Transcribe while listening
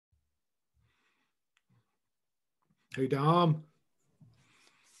Hey, Dom.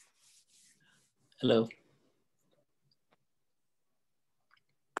 Hello.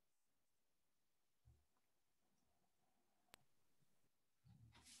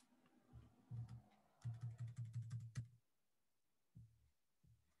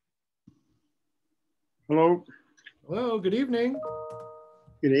 Hello. Hello, good evening.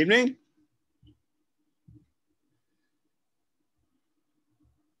 Good evening.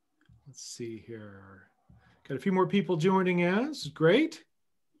 Let's see here. Got a few more people joining us. Great.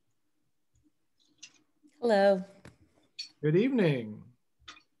 Hello. Good evening.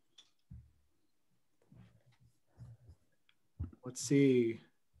 Let's see.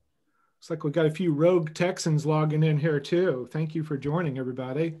 Looks like we've got a few rogue Texans logging in here too. Thank you for joining,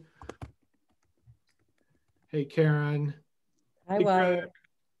 everybody. Hey, Karen. Hi, Hey, Wyatt. Greg.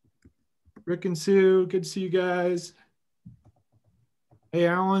 Rick and Sue, good to see you guys. Hey,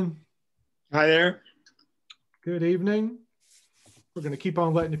 Alan. Hi there. Good evening. We're going to keep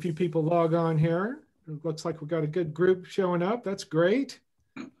on letting a few people log on here. It looks like we've got a good group showing up. That's great.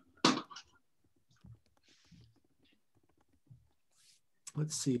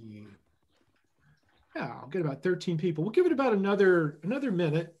 Let's see. Yeah, I'll get about 13 people. We'll give it about another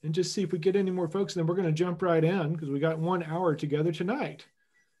minute and just see if we get any more folks. And then we're going to jump right in because we got 1 hour together tonight.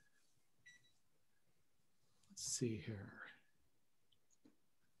 Let's see here.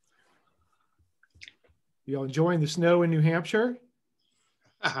 You all enjoying the snow in New Hampshire?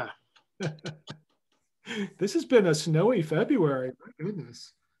 This has been a snowy February. My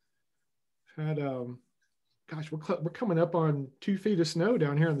goodness. Had gosh, we're coming up on 2 feet of snow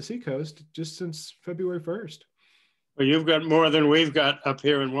down here on the seacoast just since February 1st. Well, you've got more than we've got up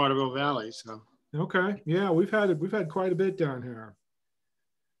here in Waterville Valley, so. Okay, yeah, we've had quite a bit down here.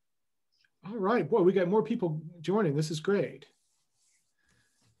 All right, boy, we got more people joining. This is great.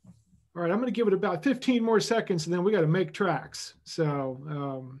 All right, I'm going to give it about 15 more seconds, and then we got to make tracks.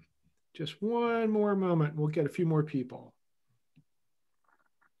 So just one more moment, we'll get a few more people.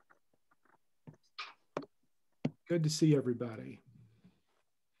 Good to see everybody.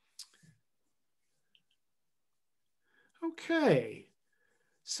 Okay,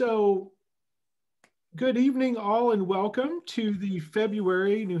 so good evening all and welcome to the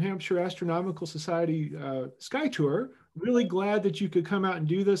February New Hampshire Astronomical Society Sky Tour. Really glad that you could come out and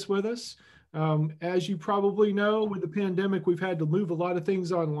do this with us. As you probably know, with the pandemic, we've had to move a lot of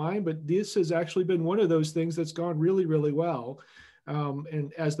things online, but this has actually been one of those things that's gone really, really well.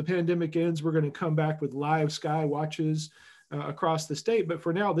 And as the pandemic ends, we're going to come back with live sky watches across the state. But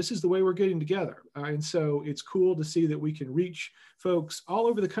for now, this is the way we're getting together. And so it's cool to see that we can reach folks all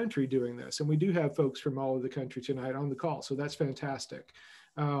over the country doing this. And we do have folks from all over the country tonight on the call. So that's fantastic.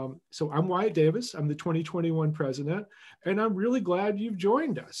 So I'm Wyatt Davis. I'm the 2021 president, and I'm really glad you've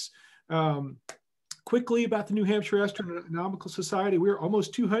joined us. Quickly about the New Hampshire Astronomical Society, we're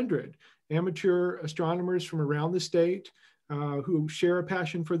almost 200 amateur astronomers from around the state who share a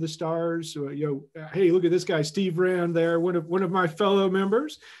passion for the stars. Hey, look at this guy, Steve Rand there, one of my fellow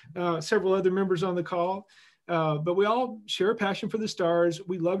members, several other members on the call. But we all share a passion for the stars.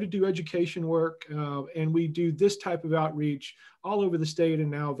 We love to do education work, and we do this type of outreach all over the state and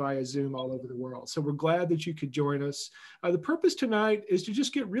now via Zoom all over the world. So we're glad that you could join us. The purpose tonight is to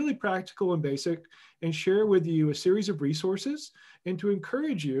just get really practical and basic and share with you a series of resources and to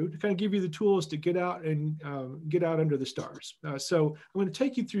encourage you to kind of give you the tools to get out and get out under the stars. So I'm going to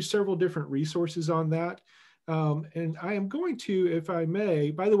take you through several different resources on that. And I am going to, if I may,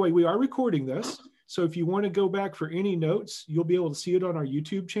 by the way, we are recording this. So if you want to go back for any notes, you'll be able to see it on our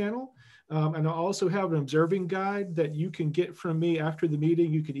YouTube channel. And I'll also have an observing guide that you can get from me after the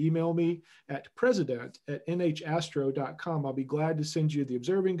meeting. You can email me at president@nhastro.com. I'll be glad to send you the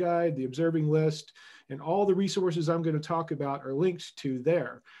observing guide, the observing list, and all the resources I'm going to talk about are linked to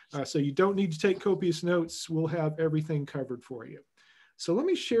there. So you don't need to take copious notes. We'll have everything covered for you. So let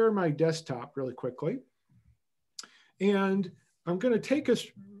me share my desktop really quickly. And I'm going to take us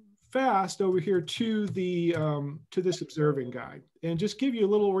fast over here to the to this observing guide and just give you a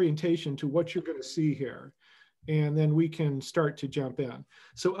little orientation to what you're going to see here, and then we can start to jump in.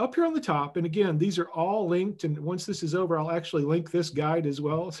 So up here on the top, and again, these are all linked, and once this is over, I'll actually link this guide as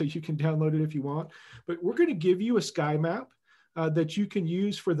well, so you can download it if you want. But we're going to give you a sky map that you can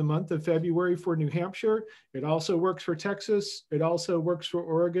use for the month of February for New Hampshire. It also works for Texas. It also works for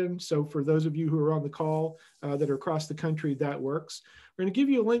Oregon. So for those of you who are on the call that are across the country, that works. We're going to give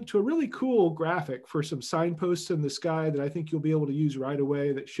you a link to a really cool graphic for some signposts in the sky that I think you'll be able to use right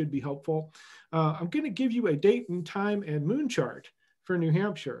away that should be helpful. I'm going to give you a date and time and moon chart for New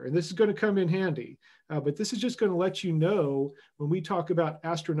Hampshire. And this is going to come in handy. But this is just going to let you know when we talk about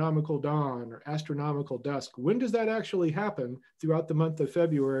astronomical dawn or astronomical dusk, when does that actually happen throughout the month of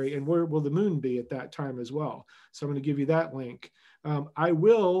February, and where will the moon be at that time as well? So I'm going to give you that link. I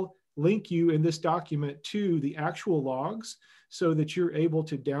will link you in this document to the actual logs so that you're able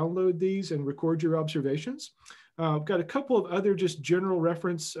to download these and record your observations. I've got a couple of other just general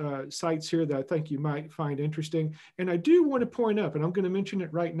reference sites here that I think you might find interesting. And I do want to point up, and I'm going to mention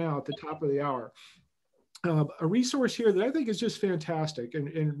it right now at the top of the hour, a resource here that I think is just fantastic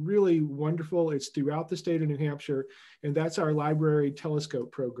and really wonderful. It's throughout the state of New Hampshire, and that's our library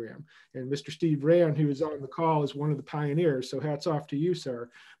telescope program. And Mr. Steve Rand, who is on the call, is one of the pioneers, so hats off to you, sir.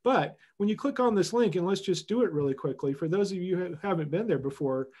 But when you click on this link, and let's just do it really quickly, for those of you who haven't been there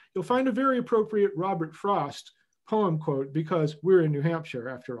before, you'll find a very appropriate Robert Frost poem quote, because we're in New Hampshire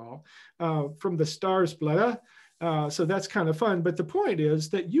after all, from the Stars Splitter. So that's kind of fun. But the point is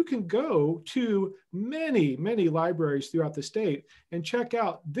that you can go to many, many libraries throughout the state and check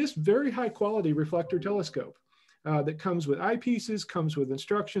out this very high quality reflector telescope that comes with eyepieces, comes with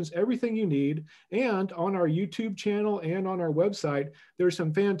instructions, everything you need. And on our YouTube channel and on our website, there's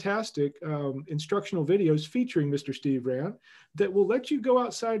some fantastic instructional videos featuring Mr. Steve Rand that will let you go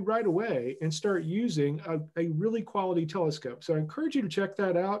outside right away and start using a really quality telescope. So I encourage you to check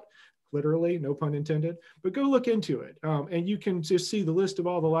that out. Literally, no pun intended, but go look into it. And you can just see the list of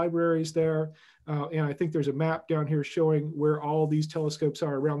all the libraries there. And I think there's a map down here showing where all these telescopes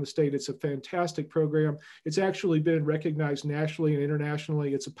are around the state. It's a fantastic program. It's actually been recognized nationally and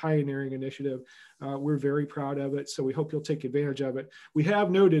internationally. It's a pioneering initiative. We're very proud of it. So we hope you'll take advantage of it. We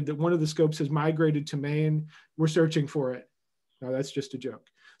have noted that one of the scopes has migrated to Maine. We're searching for it. No, that's just a joke.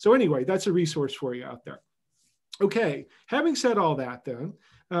 So anyway, that's a resource for you out there. Okay, having said all that then,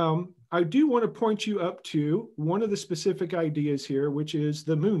 I do want to point you up to one of the specific ideas here, which is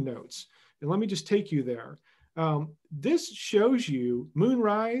the moon notes. And let me just take you there. This shows you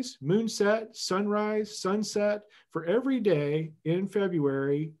moonrise, moonset, sunrise, sunset for every day in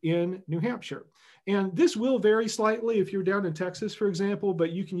February in New Hampshire. And this will vary slightly if you're down in Texas, for example,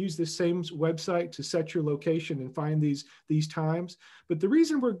 but you can use this same website to set your location and find these times. But the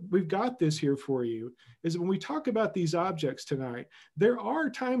reason we've got this here for you is when we talk about these objects tonight, there are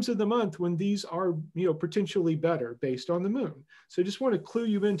times of the month when these are, potentially better based on the moon. So I just want to clue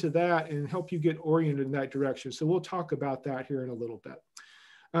you into that and help you get oriented in that direction. So we'll talk about that here in a little bit.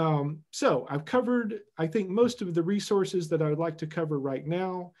 So I've covered, I think, most of the resources that I would like to cover right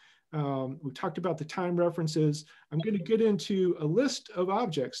now. We talked about the time references. I'm going to get into a list of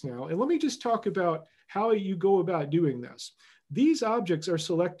objects now. And let me just talk about how you go about doing this. These objects are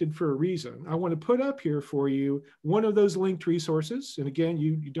selected for a reason. I want to put up here for you one of those linked resources. And again,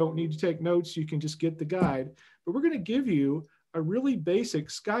 you don't need to take notes. You can just get the guide. But we're going to give you a really basic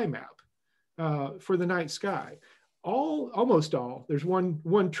sky map for the night sky. Almost all, there's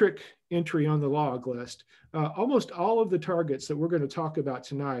one trick entry on the log list. Almost all of the targets that we're going to talk about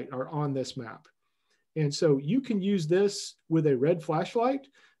tonight are on this map. And so you can use this with a red flashlight.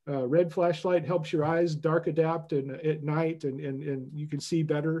 Red flashlight helps your eyes dark adapt at night and you can see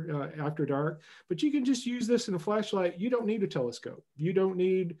better after dark. But you can just use this in a flashlight. You don't need a telescope. You don't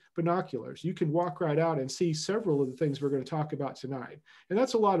need binoculars. You can walk right out and see several of the things we're going to talk about tonight. And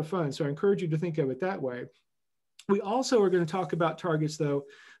that's a lot of fun. So I encourage you to think of it that way. We also are going to talk about targets, though,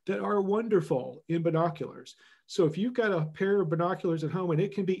 that are wonderful in binoculars. So if you've got a pair of binoculars at home, and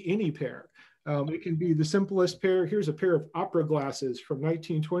it can be any pair, it can be the simplest pair. Here's a pair of opera glasses from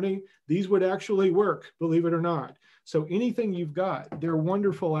 1920. These would actually work, believe it or not. So anything you've got, they're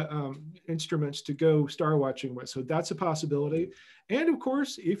wonderful instruments to go star watching with. So that's a possibility. And of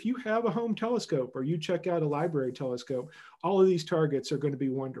course, if you have a home telescope or you check out a library telescope, all of these targets are going to be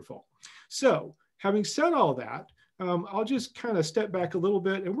wonderful. So having said all that, I'll just kind of step back a little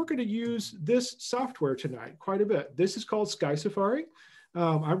bit, and we're going to use this software tonight quite a bit. This is called Sky Safari.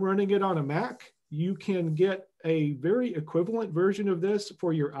 I'm running it on a Mac. You can get a very equivalent version of this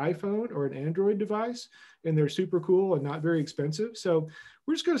for your iPhone or an Android device, and they're super cool and not very expensive. So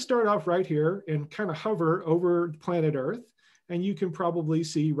we're just going to start off right here and kind of hover over planet Earth, and you can probably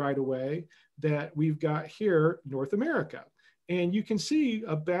see right away that we've got here North America. And you can see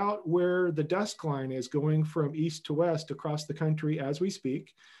about where the dusk line is going from east to west across the country as we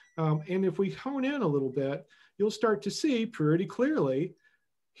speak. And if we hone in a little bit, you'll start to see pretty clearly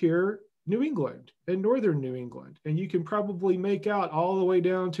here New England and northern New England. And you can probably make out all the way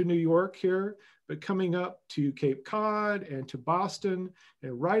down to New York here, but coming up to Cape Cod and to Boston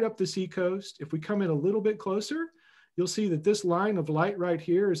and right up the seacoast. If we come in a little bit closer, you'll see that this line of light right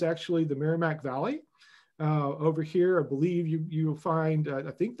here is actually the Merrimack Valley. Over here, I believe you'll find,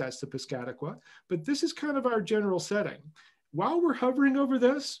 I think that's the Piscataqua, but this is kind of our general setting. While we're hovering over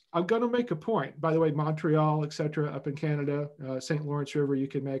this, I'm going to make a point. By the way, Montreal, et cetera, up in Canada, St. Lawrence River, you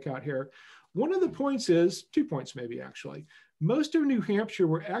can make out here. One of the points is, 2 points maybe actually, most of New Hampshire,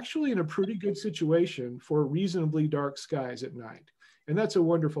 we're actually in a pretty good situation for reasonably dark skies at night. And that's a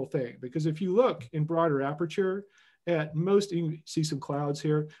wonderful thing, because if you look in broader aperture at most, you see some clouds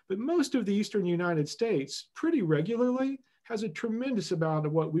here, but most of the eastern United States pretty regularly has a tremendous amount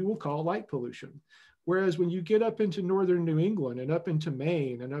of what we will call light pollution. Whereas when you get up into northern New England and up into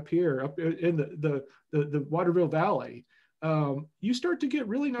Maine and up here, up in the Waterville Valley, you start to get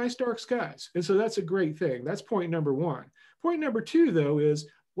really nice dark skies. And so that's a great thing. That's point number one. Point number two, though, is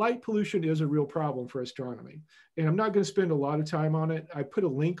light pollution is a real problem for astronomy. And I'm not going to spend a lot of time on it. I put a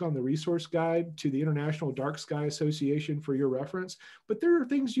link on the resource guide to the International Dark Sky Association for your reference. But there are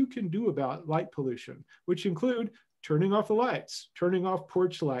things you can do about light pollution, which include turning off the lights, turning off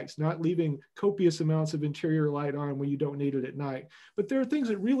porch lights, not leaving copious amounts of interior light on when you don't need it at night. But there are things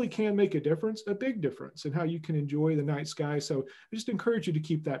that really can make a difference, a big difference in how you can enjoy the night sky. So I just encourage you to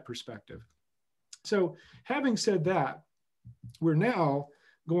keep that perspective. So having said that, we're now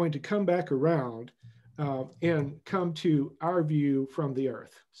going to come back around and come to our view from the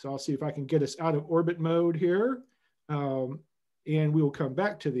Earth. So I'll see if I can get us out of orbit mode here, and we will come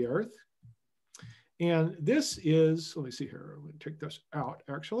back to the Earth. And this is, let me see here, I'm going to take this out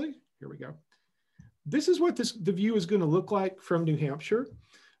actually. Here we go. This is what the view is going to look like from New Hampshire.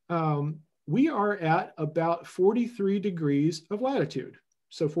 We are at about 43 degrees of latitude,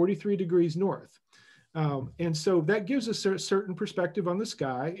 so 43 degrees north. And so that gives us a certain perspective on the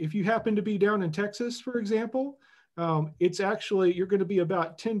sky. If you happen to be down in Texas, for example, it's actually, you're going to be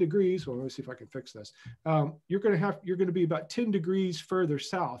about 10 degrees. Well, let me see if I can fix this. You're going to be about 10 degrees further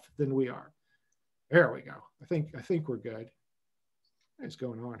south than we are. There we go. I think we're good. What's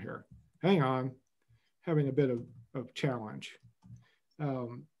going on here? Hang on, having a bit of challenge.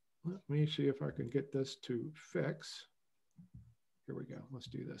 Let me see if I can get this to fix. Here we go. Let's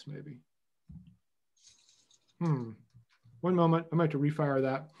do this maybe. One moment, I might have to refire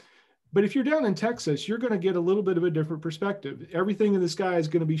that. But if you're down in Texas, you're going to get a little bit of a different perspective. Everything in the sky is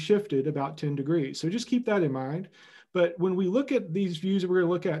going to be shifted about 10 degrees. So just keep that in mind. But when we look at these views that we're going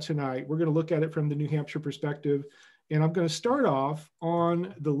to look at tonight, we're going to look at it from the New Hampshire perspective. And I'm going to start off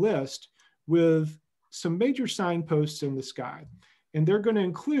on the list with some major signposts in the sky. And they're going to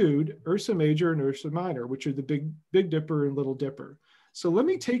include Ursa Major and Ursa Minor, which are the Big Dipper and Little Dipper. So let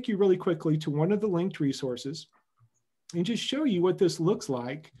me take you really quickly to one of the linked resources and just show you what this looks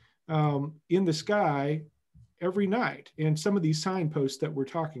like in the sky every night and some of these signposts that we're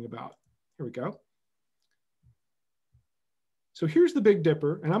talking about. Here we go. So here's the Big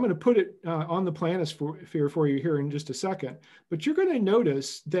Dipper, and I'm going to put it on the planisphere for you here in just a second. But you're going to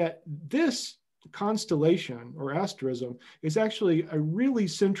notice that this constellation or asterism is actually a really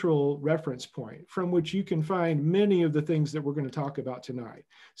central reference point from which you can find many of the things that we're going to talk about tonight.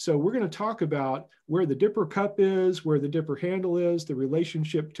 So we're going to talk about where the Dipper Cup is, where the Dipper handle is, the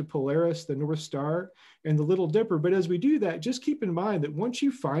relationship to Polaris, the North Star, and the Little Dipper. But as we do that, just keep in mind that once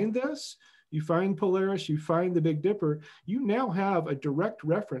you find this, you find Polaris, you find the Big Dipper, you now have a direct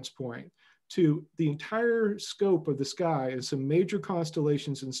reference point to the entire scope of the sky and some major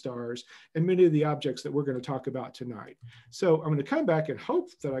constellations and stars and many of the objects that we're going to talk about tonight. So I'm going to come back and hope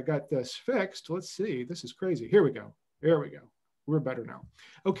that I got this fixed. Let's see, this is crazy. Here we go. There we go. We're better now.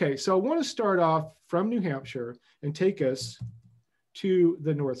 Okay, so I want to start off from New Hampshire and take us to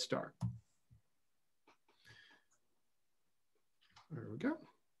the North Star. There we go.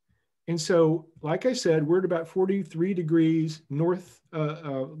 And so, like I said, we're at about 43 degrees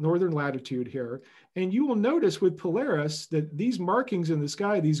northern latitude here. And you will notice with Polaris that these markings in the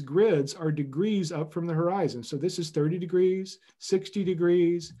sky, these grids are degrees up from the horizon. So this is 30 degrees, 60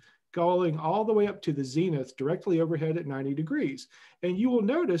 degrees, going all the way up to the zenith directly overhead at 90 degrees. And you will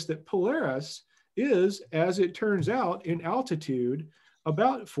notice that Polaris is, as it turns out, in altitude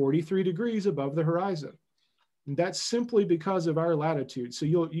about 43 degrees above the horizon. And that's simply because of our latitude. So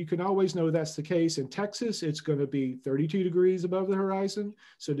you can always know that's the case. In Texas, it's going to be 32 degrees above the horizon.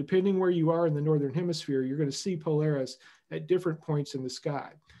 So depending where you are in the Northern Hemisphere, you're going to see Polaris at different points in the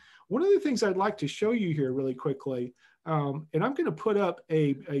sky. One of the things I'd like to show you here really quickly, and I'm going to put up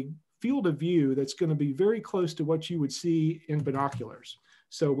a field of view that's going to be very close to what you would see in binoculars.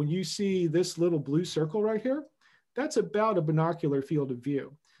 So when you see this little blue circle right here, that's about a binocular field of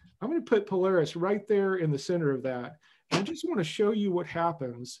view. I'm going to put Polaris right there in the center of that. And I just want to show you what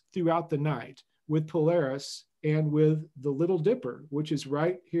happens throughout the night with Polaris and with the Little Dipper, which is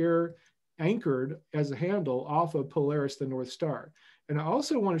right here anchored as a handle off of Polaris, the North Star. And I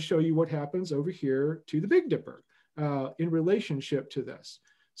also want to show you what happens over here to the Big Dipper in relationship to this.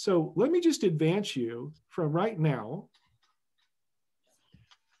 So let me just advance you from right now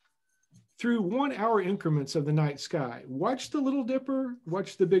through 1 hour increments of the night sky. Watch the Little Dipper,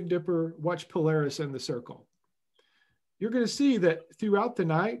 watch the Big Dipper, watch Polaris and the circle. You're going to see that throughout the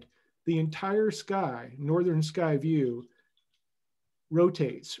night, the entire sky, northern sky view,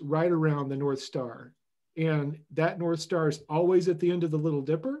 rotates right around the North Star. And that North Star is always at the end of the Little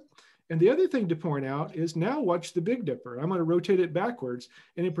Dipper. And the other thing to point out is now watch the Big Dipper. I'm going to rotate it backwards.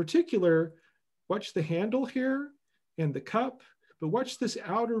 And in particular, watch the handle here and the cup, but watch this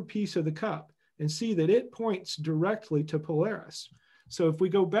outer piece of the cup and see that it points directly to Polaris. So if we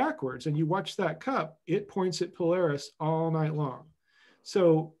go backwards and you watch that cup, it points at Polaris all night long.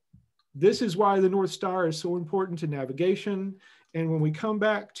 So this is why the North Star is so important to navigation. And when we come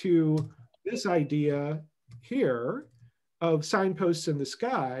back to this idea here of signposts in the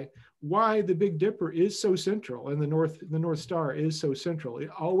sky, why the Big Dipper is so central and the North Star is so central, it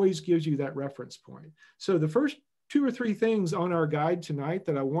always gives you that reference point. So the first 2 or 3 things on our guide tonight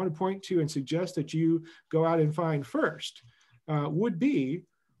that I want to point to and suggest that you go out and find first would be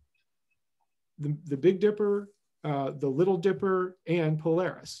the Big Dipper, the Little Dipper, and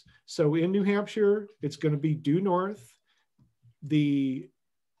Polaris. So in New Hampshire, it's going to be due north. The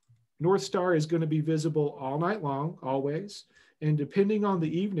North Star is going to be visible all night long, always. And depending on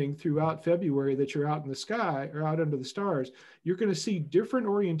the evening throughout February that you're out in the sky or out under the stars, you're going to see different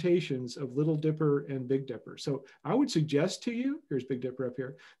orientations of Little Dipper and Big Dipper. So I would suggest to you, here's Big Dipper up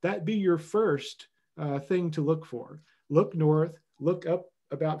here, that be your first thing to look for. Look north, look up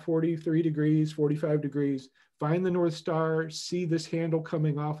about 43 degrees, 45 degrees, find the North Star, see this handle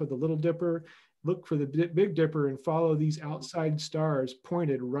coming off of the Little Dipper, look for the Big Dipper and follow these outside stars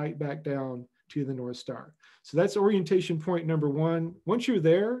pointed right back down to the North Star. So that's orientation point number 1. Once you're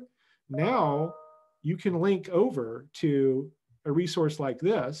there, now you can link over to a resource like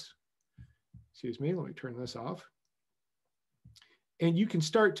this. Excuse me, let me turn this off. And you can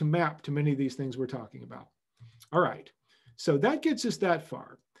start to map to many of these things we're talking about. All right, so that gets us that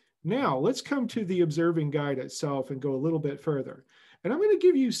far. Now let's come to the observing guide itself and go a little bit further. And I'm going to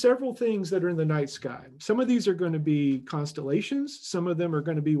give you several things that are in the night sky. Some of these are going to be constellations. Some of them are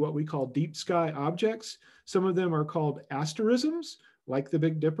going to be what we call deep sky objects. Some of them are called asterisms, like the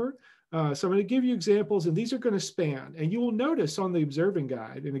Big Dipper. So I'm going to give you examples, and these are going to span. And you will notice on the observing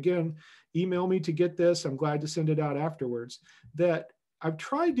guide, and again, email me to get this. I'm glad to send it out afterwards, that I've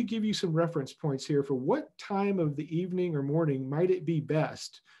tried to give you some reference points here for what time of the evening or morning might it be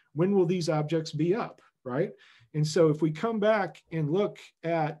best. When will these objects be up, right? And so if we come back and look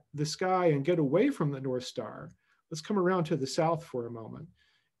at the sky and get away from the North Star, let's come around to the south for a moment.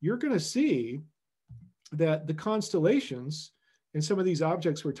 You're going to see that the constellations and some of these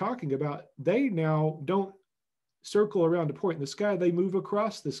objects we're talking about, they now don't circle around a point in the sky, they move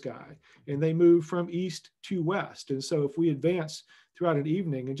across the sky and they move from east to west. And so if we advance throughout an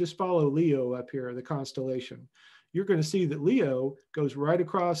evening and just follow Leo up here, the constellation, you're going to see that Leo goes right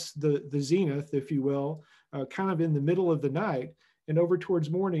across the zenith, if you will, kind of in the middle of the night, and over towards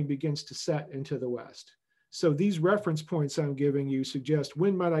morning begins to set into the west. So these reference points I'm giving you suggest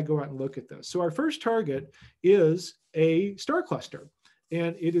when might I go out and look at this. So our first target is a star cluster,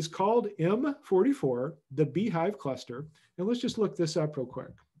 and it is called M44, the Beehive Cluster. And let's just look this up real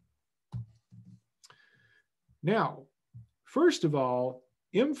quick. Now, first of all,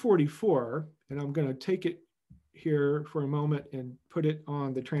 M44, and I'm going to take it here for a moment and put it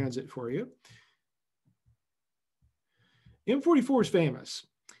on the transit for you. M44 is famous.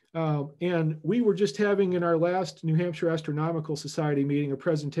 And we were just having in our last New Hampshire Astronomical Society meeting a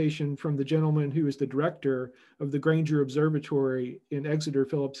presentation from the gentleman who is the director of the Granger Observatory in Exeter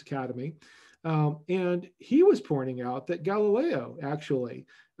Phillips Academy. And he was pointing out that Galileo actually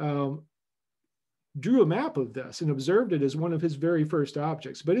drew a map of this and observed it as one of his very first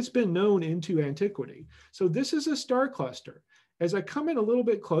objects, but it's been known into antiquity. So this is a star cluster. As I come in a little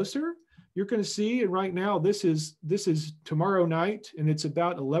bit closer, you're going to see, and right now this is tomorrow night, and it's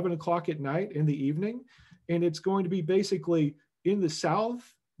about 11 o'clock at night in the evening, and it's going to be basically in the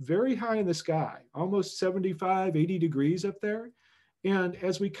south, very high in the sky, almost 75, 80 degrees up there. And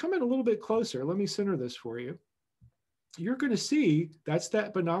as we come in a little bit closer, let me center this for you. You're going to see that's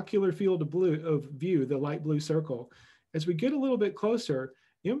that binocular field of view, the light blue circle. As we get a little bit closer,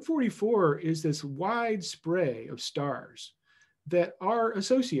 M44 is this wide spray of stars that are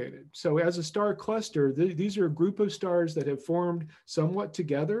associated. So as a star cluster, these are a group of stars that have formed somewhat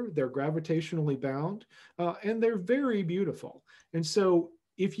together. They're gravitationally bound, and they're very beautiful. And so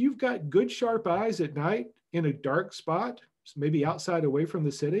if you've got good sharp eyes at night in a dark spot, maybe outside away from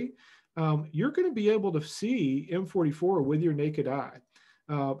the city, you're going to be able to see M44 with your naked eye.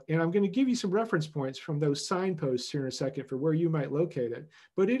 And I'm going to give you some reference points from those signposts here in a second for where you might locate it.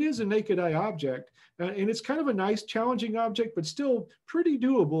 But it is a naked eye object, and it's kind of a nice, challenging object, but still pretty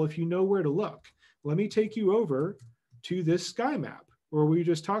doable if you know where to look. Let me take you over to this sky map where we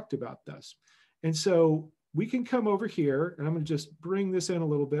just talked about this. And so we can come over here, and I'm going to just bring this in a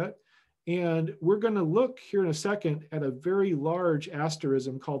little bit. And we're going to look here in a second at a very large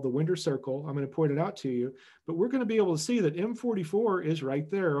asterism called the Winter Circle. I'm going to point it out to you, but we're going to be able to see that M44 is right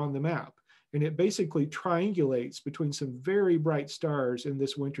there on the map. And it basically triangulates between some very bright stars in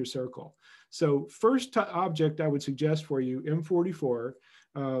this Winter Circle. So first object I would suggest for you, M44,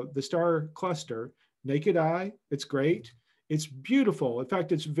 the star cluster, naked eye, it's great. It's beautiful. In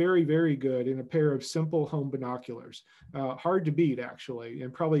fact, it's very, very good in a pair of simple home binoculars. Hard to beat, actually,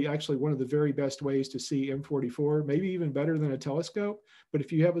 and probably actually one of the very best ways to see M44, maybe even better than a telescope. But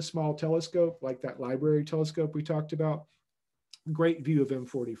if you have a small telescope, like that library telescope we talked about, great view of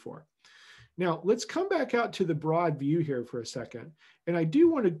M44. Now, let's come back out to the broad view here for a second. And I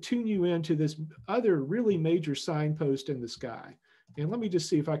do want to tune you into this other really major signpost in the sky. And let me just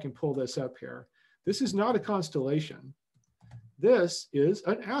see if I can pull this up here. This is not a constellation. This is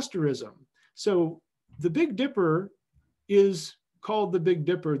an asterism. So the Big Dipper is called the Big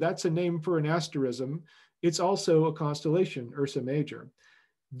Dipper. That's a name for an asterism. It's also a constellation, Ursa Major.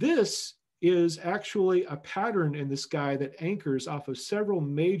 This is actually a pattern in the sky that anchors off of several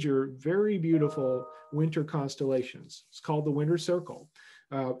major, very beautiful winter constellations. It's called the Winter Circle.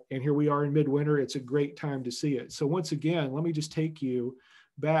 And here we are in midwinter. It's a great time to see it. So once again, let me just take you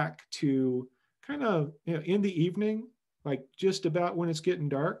back to kind of, in the evening, like just about when it's getting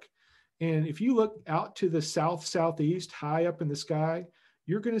dark. And if you look out to the southeast, high up in the sky,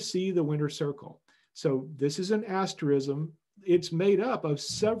 you're going to see the Winter Circle. So this is an asterism. It's made up of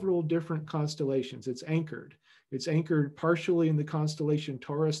several different constellations. It's anchored. It's anchored partially in the constellation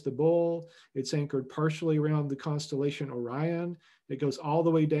Taurus, the bull. It's anchored partially around the constellation Orion. It goes all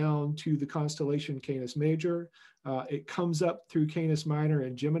the way down to the constellation Canis Major. It comes up through Canis Minor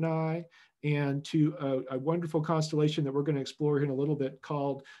and Gemini, and to a wonderful constellation that we're going to explore here in a little bit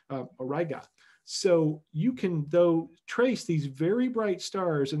called Auriga. So you can, though, trace these very bright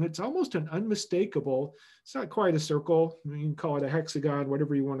stars, and it's almost an unmistakable, it's not quite a circle, you can call it a hexagon,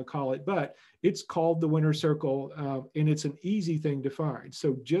 whatever you want to call it, but it's called the Winter Circle, and it's an easy thing to find.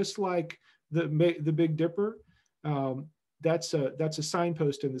 So just like the Big Dipper, that's a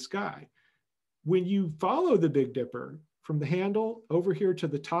signpost in the sky. When you follow the Big Dipper from the handle over here to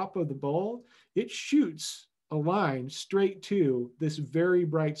the top of the bowl, it shoots a line straight to this very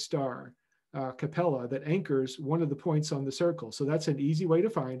bright star, Capella, that anchors one of the points on the circle. So that's an easy way to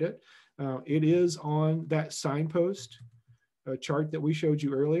find it. It is on that signpost chart that we showed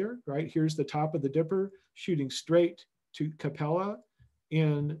you earlier, right? Here's the top of the Dipper shooting straight to Capella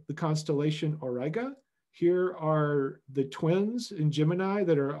in the constellation Auriga. Here are the twins in Gemini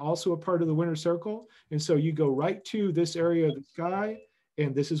that are also a part of the Winter Circle. And so you go right to this area of the sky,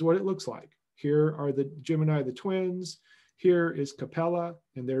 and this is what it looks like. Here are the Gemini, the twins. Here is Capella,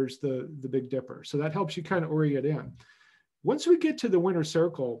 and there's the Big Dipper. So that helps you kind of orient in. Once we get to the Winter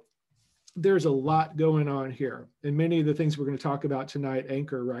Circle, there's a lot going on here. And many of the things we're going to talk about tonight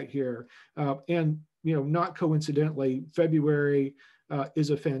anchor right here. And, not coincidentally, February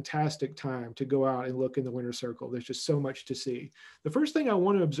is a fantastic time to go out and look in the Winter Circle. There's just so much to see. The first thing I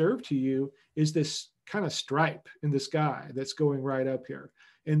want to observe to you is this kind of stripe in the sky that's going right up here.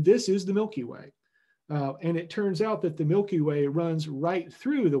 And this is the Milky Way. And it turns out that the Milky Way runs right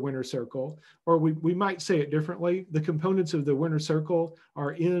through the Winter Circle, or we might say it differently. The components of the Winter Circle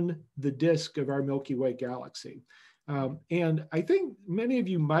are in the disk of our Milky Way galaxy. And I think many of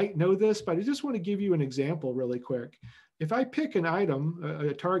you might know this, but I just want to give you an example really quick. If I pick an item,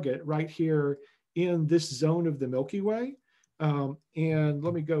 a target right here in this zone of the Milky Way, and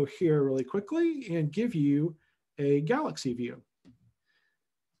let me go here really quickly and give you a galaxy view.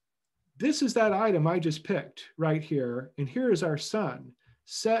 This is that item I just picked right here. And here is our sun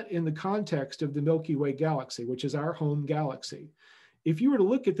set in the context of the Milky Way galaxy, which is our home galaxy. If you were to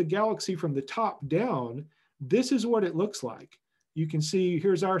look at the galaxy from the top down, this is what it looks like. You can see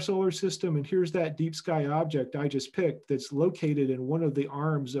here's our solar system, and here's that deep sky object I just picked that's located in one of the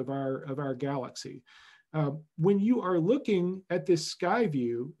arms of our galaxy. When you are looking at this sky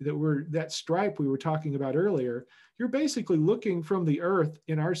view, that stripe we were talking about earlier, you're basically looking from the Earth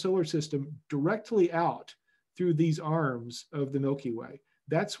in our solar system directly out through these arms of the Milky Way.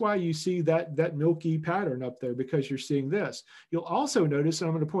 That's why you see that milky pattern up there, because you're seeing this. You'll also notice, and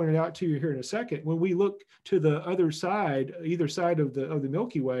I'm going to point it out to you here in a second, when we look to the other side, either side of the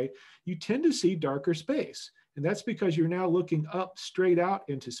Milky Way, you tend to see darker space. And that's because you're now looking up straight out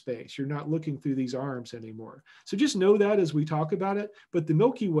into space. You're not looking through these arms anymore. So just know that as we talk about it. But the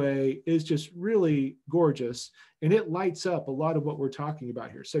Milky Way is just really gorgeous, and it lights up a lot of what we're talking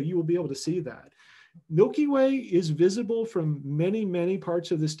about here. So you will be able to see that. Milky Way is visible from many, many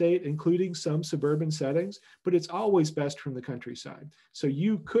parts of the state, including some suburban settings, but it's always best from the countryside. So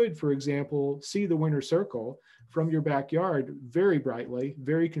you could, for example, see the winter circle from your backyard very brightly,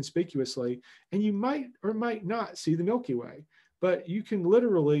 very conspicuously, and you might or might not see the Milky Way. But you can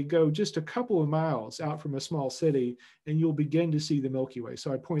literally go just a couple of miles out from a small city and you'll begin to see the Milky Way.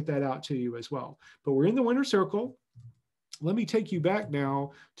 So I point that out to you as well. But we're in the winter circle. Let me take you back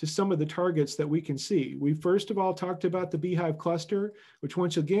now to some of the targets that we can see. We first of all talked about the Beehive cluster, which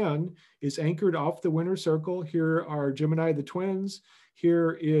once again is anchored off the winter circle. Here are Gemini the twins.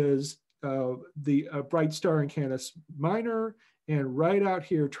 Here is the bright star in Canis Minor. And right out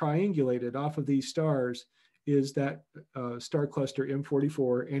here, triangulated off of these stars, is that star cluster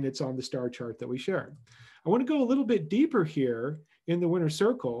M44, and it's on the star chart that we shared. I want to go a little bit deeper here in the winter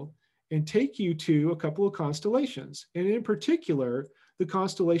circle and take you to a couple of constellations, and in particular, the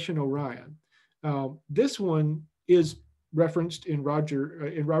constellation Orion. This one is referenced in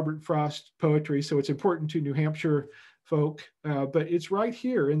Robert Frost's poetry, so it's important to New Hampshire folk, but it's right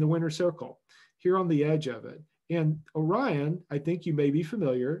here in the winter circle, here on the edge of it. And Orion, I think you may be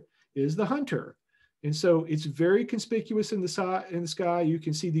familiar, is the hunter. And so it's very conspicuous in the sky. You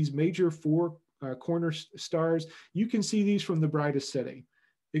can see these major four corner stars. You can see these from the brightest city.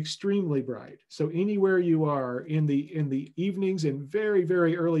 Extremely bright. So anywhere you are in the evenings and very,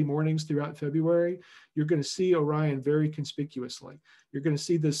 very early mornings throughout February, you're going to see Orion very conspicuously. You're going to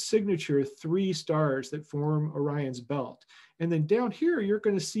see the signature 3 stars that form Orion's belt. And then down here, you're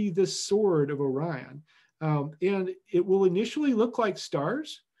going to see this sword of Orion. And it will initially look like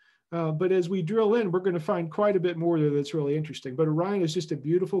stars, but as we drill in, we're going to find quite a bit more there that's really interesting. But Orion is just a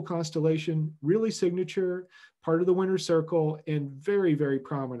beautiful constellation, really signature, part of the winter circle, and very, very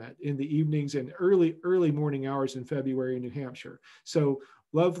prominent in the evenings and early morning hours in February in New Hampshire. So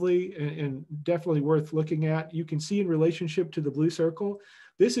lovely and definitely worth looking at. You can see in relationship to the blue circle,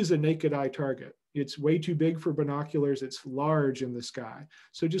 this is a naked eye target. It's way too big for binoculars. It's large in the sky.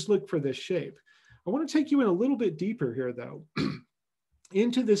 So just look for this shape. I want to take you in a little bit deeper here, though,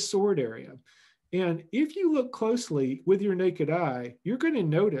 into this sword area. And if you look closely with your naked eye, you're going to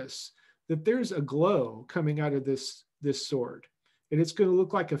notice that there's a glow coming out of this sword. And it's going to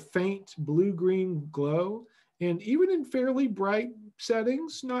look like a faint blue-green glow. And even in fairly bright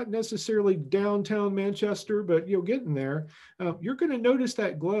settings, not necessarily downtown Manchester, but you'll get in there, you're going to notice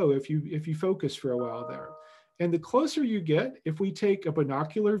that glow if you focus for a while there. And the closer you get, if we take a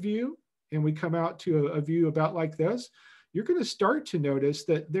binocular view and we come out to a view about like this, you're going to start to notice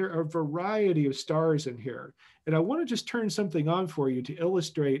that there are a variety of stars in here. And I want to just turn something on for you to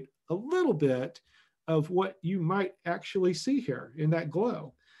illustrate a little bit of what you might actually see here in that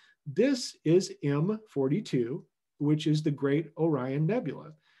glow. This is M42, which is the Great Orion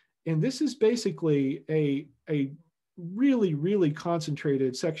Nebula. And this is basically a really, really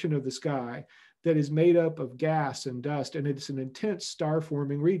concentrated section of the sky that is made up of gas and dust, and it's an intense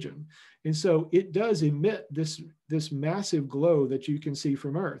star-forming region. And so it does emit this massive glow that you can see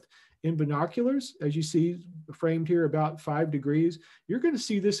from Earth. In binoculars, as you see framed here about 5 degrees, you're going to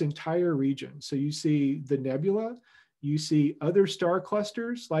see this entire region. So you see the nebula, you see other star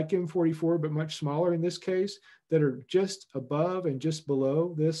clusters like M44, but much smaller in this case, that are just above and just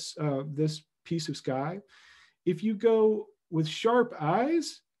below this piece of sky. If you go with sharp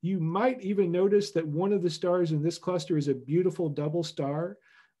eyes, you might even notice that one of the stars in this cluster is a beautiful double star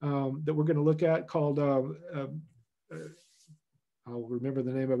that we're going to look at called, I'll remember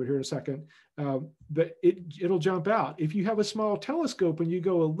the name of it here in a second, but it'll jump out. If you have a small telescope and you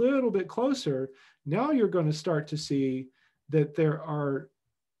go a little bit closer, now you're going to start to see that there are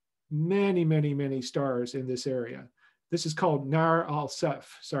many, many, many stars in this area. This is called Nar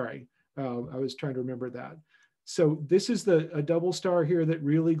al-Sef, sorry. I was trying to remember that. So this is a double star here that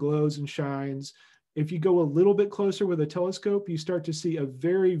really glows and shines. If you go a little bit closer with a telescope, you start to see a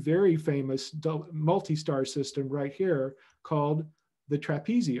very, very famous multi-star system right here called the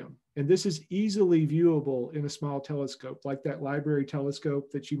trapezium. And this is easily viewable in a small telescope, like that library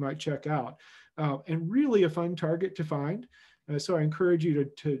telescope that you might check out. And really a fun target to find. So I encourage you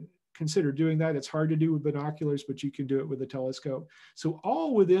to consider doing that. It's hard to do with binoculars, but you can do it with a telescope. So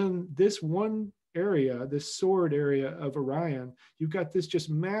all within this one area, this sword area of Orion, you've got this just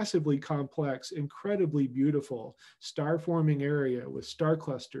massively complex, incredibly beautiful star forming area with star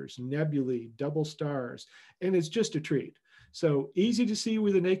clusters, nebulae, double stars, and it's just a treat. So easy to see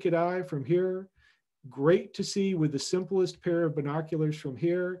with the naked eye from here, great to see with the simplest pair of binoculars from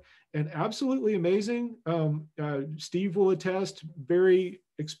here, and absolutely amazing. Steve will attest, very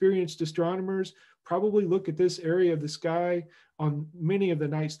experienced astronomers probably look at this area of the sky on many of the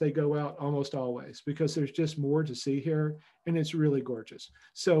nights they go out, almost always, because there's just more to see here, and it's really gorgeous.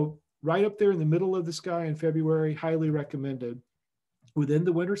 So right up there in the middle of the sky in February, highly recommended, within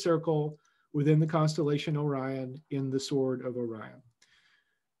the winter circle, within the constellation Orion, in the sword of Orion.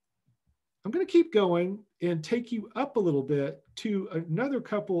 I'm going to keep going and take you up a little bit to another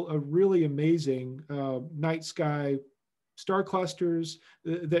couple of really amazing night sky star clusters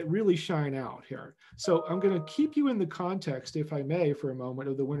that really shine out here. So I'm going to keep you in the context, if I may, for a moment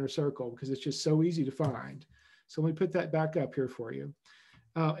of the winter circle, because it's just so easy to find. So let me put that back up here for you.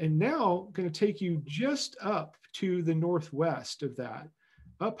 And now I'm going to take you just up to the northwest of that,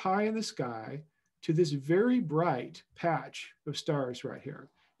 up high in the sky, to this very bright patch of stars right here.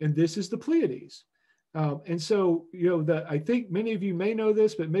 And this is the Pleiades. And so, I think many of you may know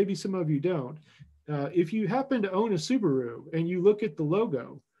this, but maybe some of you don't. If you happen to own a Subaru and you look at the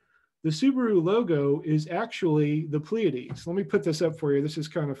Subaru logo is actually the Pleiades. Let me put this up for you. This is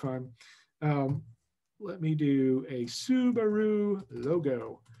kind of fun. Let me do a Subaru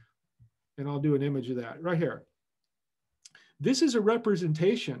logo, and I'll do an image of that right here. This is a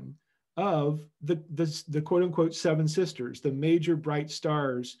representation of the quote unquote seven sisters, the major bright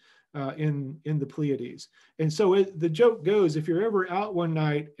stars in the Pleiades. And so the joke goes, if you're ever out one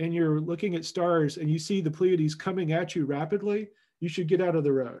night and you're looking at stars and you see the Pleiades coming at you rapidly, you should get out of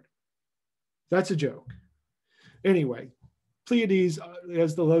the road. That's a joke. Anyway, Pleiades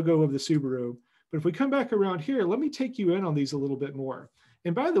as the logo of the Subaru. But if we come back around here, let me take you in on these a little bit more.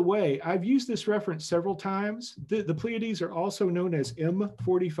 And by the way, I've used this reference several times. The Pleiades are also known as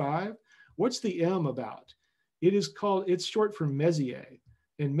M45. What's the M about? It's short for Messier.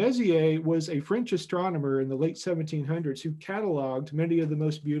 And Messier was a French astronomer in the late 1700s who cataloged many of the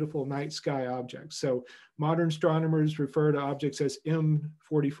most beautiful night sky objects. So modern astronomers refer to objects as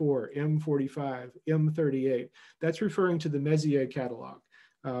M44, M45, M38. That's referring to the Messier catalog.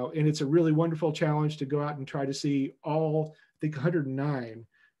 And it's a really wonderful challenge to go out and try to see all, I think, 109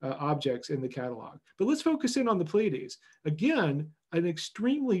 objects in the catalog. But let's focus in on the Pleiades. Again, an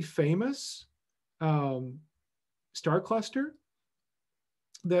extremely famous star cluster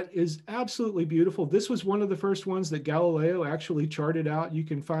that is absolutely beautiful. This was one of the first ones that Galileo actually charted out. You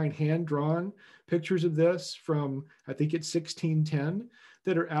can find hand-drawn pictures of this from, I think it's 1610,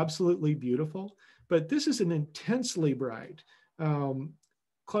 that are absolutely beautiful. But this is an intensely bright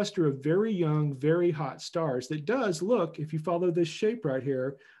cluster of very young, very hot stars that does look, if you follow this shape right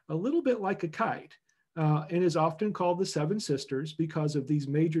here, a little bit like a kite, and is often called the Seven Sisters because of these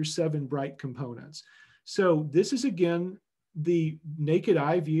major seven bright components. So this is, again, the naked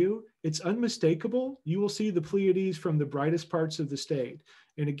eye view. It's unmistakable. You will see the Pleiades from the brightest parts of the state.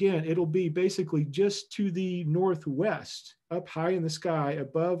 And again, it'll be basically just to the northwest, up high in the sky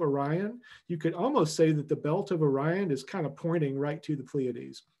above Orion. You could almost say that the belt of Orion is kind of pointing right to the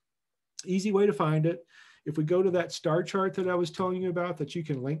Pleiades. Easy way to find it. If we go to that star chart that I was telling you about that you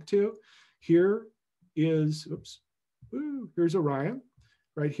can link to, here is, here's Orion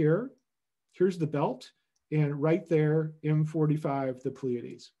right here. Here's the belt. And right there, M45, the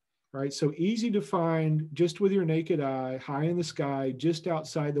Pleiades, right? So easy to find just with your naked eye, high in the sky, just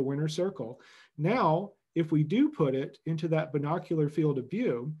outside the winter circle. Now, if we do put it into that binocular field of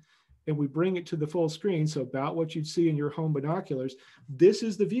view, and we bring it to the full screen, so about what you'd see in your home binoculars, this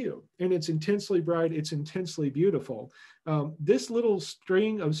is the view. And it's intensely bright, it's intensely beautiful. This little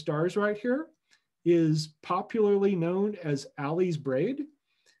string of stars right here is popularly known as Alley's braid.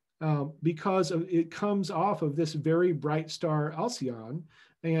 Because it comes off of this very bright star Alcyon.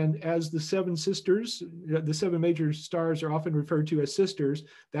 And as the seven sisters, the seven major stars are often referred to as sisters,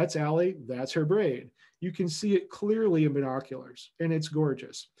 that's Alley, that's her braid. You can see it clearly in binoculars, and it's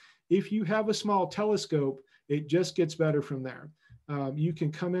gorgeous. If you have a small telescope, it just gets better from there. You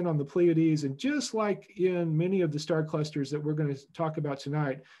can come in on the Pleiades, and just like in many of the star clusters that we're going to talk about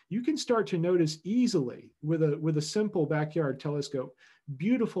tonight, you can start to notice easily with a simple backyard telescope,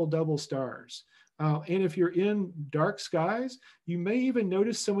 beautiful double stars. And if you're in dark skies, you may even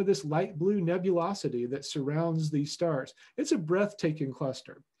notice some of this light blue nebulosity that surrounds these stars. It's a breathtaking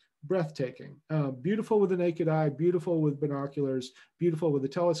cluster, breathtaking. Beautiful with the naked eye, beautiful with binoculars, beautiful with the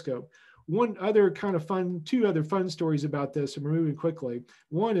telescope. two other fun stories about this, and we're moving quickly.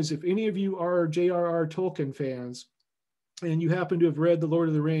 One is, if any of you are J.R.R. Tolkien fans, and you happen to have read The Lord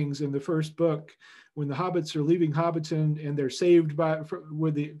of the Rings in the first book, when the hobbits are leaving Hobbiton and they're saved by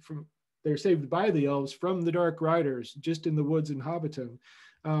the elves from the Dark Riders just in the woods in Hobbiton,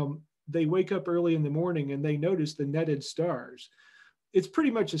 they wake up early in the morning and they notice the netted stars. It's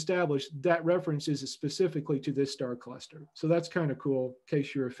pretty much established that reference is specifically to this star cluster. So that's kind of cool, in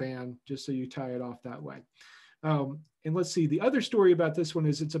case you're a fan, just so you tie it off that way. And let's see, the other story about this one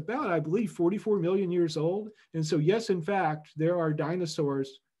is it's about, I believe, 44 million years old. And so yes, in fact, there are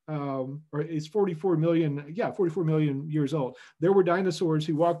dinosaurs, or it's 44 million years old. There were dinosaurs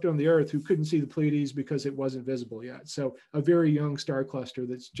who walked on the earth who couldn't see the Pleiades because it wasn't visible yet. So a very young star cluster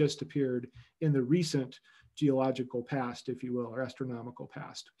that's just appeared in the recent geological past, if you will, or astronomical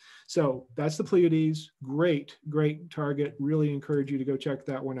past. So that's the Pleiades. Great, great target. Really encourage you to go check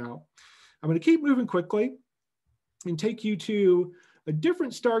that one out. I'm going to keep moving quickly and take you to a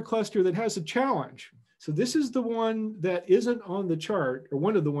different star cluster that has a challenge. So this is the one that isn't on the chart, or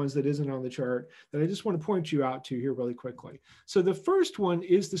one of the ones that isn't on the chart, that I just want to point you out to here really quickly. So the first one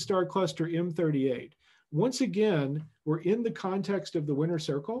is the star cluster M38. Once again, we're in the context of the winter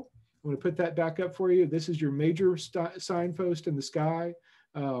circle. I'm going to put that back up for you. This is your major signpost in the sky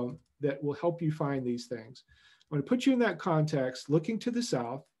that will help you find these things. I'm going to put you in that context, looking to the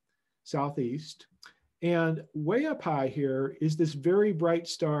south, southeast, and way up high here is this very bright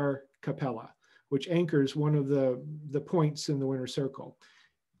star Capella, which anchors one of the points in the winter circle.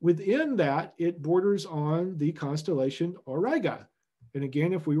 Within that, it borders on the constellation Auriga. And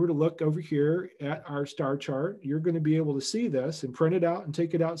again, if we were to look over here at our star chart, you're going to be able to see this and print it out and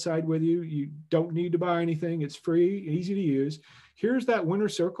take it outside with you. You don't need to buy anything. It's free, easy to use. Here's that winter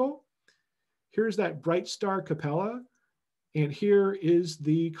circle. Here's that bright star Capella. And here is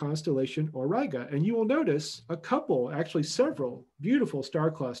the constellation Auriga. And you will notice a couple, actually several beautiful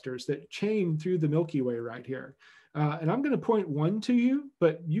star clusters that chain through the Milky Way right here. And I'm going to point one to you,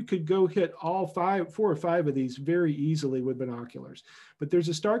 but you could go hit all 4 or 5 of these very easily with binoculars. But there's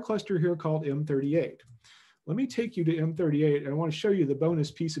a star cluster here called M38. Let me take you to M38, and I want to show you the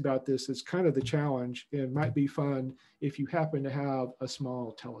bonus piece about this. It's kind of the challenge and might be fun if you happen to have a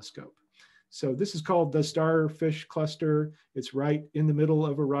small telescope. So this is called the starfish cluster. It's right in the middle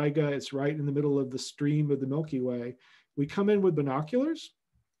of Auriga. It's right in the middle of the stream of the Milky Way. We come in with binoculars,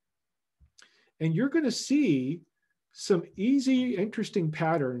 and you're going to see some easy, interesting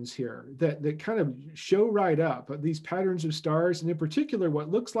patterns here that kind of show right up these patterns of stars, and in particular,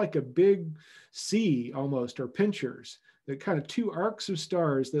 what looks like a big C almost, or pinchers, the kind of 2 arcs of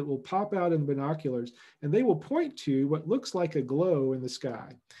stars that will pop out in binoculars, and they will point to what looks like a glow in the sky.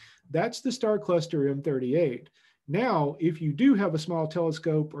 That's the star cluster M38. Now, if you do have a small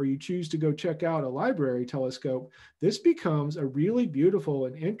telescope, or you choose to go check out a library telescope, this becomes a really beautiful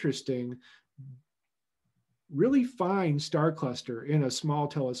and interesting, really fine star cluster in a small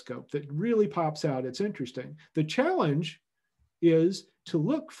telescope that really pops out. It's interesting. The challenge is to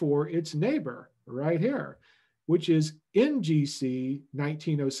look for its neighbor right here, which is NGC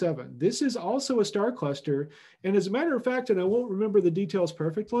 1907. This is also a star cluster. And as a matter of fact, and I won't remember the details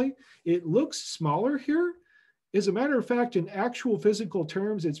perfectly, it looks smaller here. As a matter of fact, in actual physical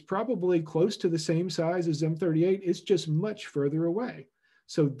terms, it's probably close to the same size as M38. It's just much further away.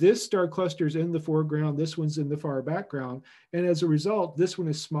 So this star cluster is in the foreground, this one's in the far background. And as a result, this one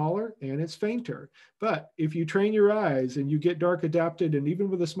is smaller and it's fainter. But if you train your eyes and you get dark adapted, and even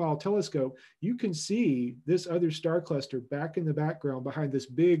with a small telescope, you can see this other star cluster back in the background behind this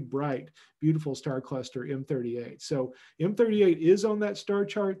big, bright, beautiful star cluster, M38. So M38 is on that star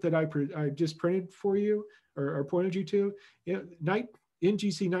chart that I just printed for you, or pointed you to.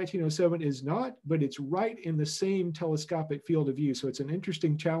 NGC 1907 is not, but it's right in the same telescopic field of view. So it's an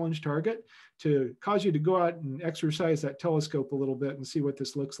interesting challenge target to cause you to go out and exercise that telescope a little bit and see what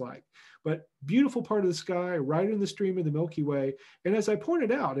this looks like. But beautiful part of the sky, right in the stream of the Milky Way. And as I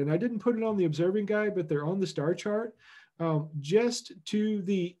pointed out, and I didn't put it on the observing guide, but they're on the star chart, just to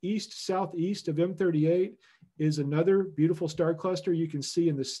the east-southeast of M38 is another beautiful star cluster you can see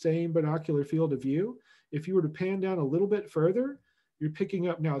in the same binocular field of view. If you were to pan down a little bit further, you're picking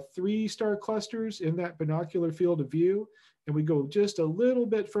up now 3 star clusters in that binocular field of view. And we go just a little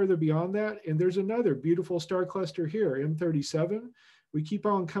bit further beyond that, and there's another beautiful star cluster here, M37. We keep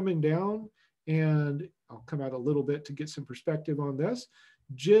on coming down, and I'll come out a little bit to get some perspective on this.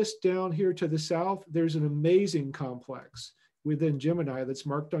 Just down here to the south, there's an amazing complex within Gemini that's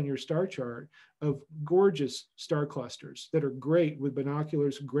marked on your star chart of gorgeous star clusters that are great with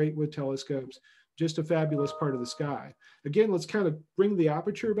binoculars, great with telescopes, just a fabulous part of the sky. Again, let's kind of bring the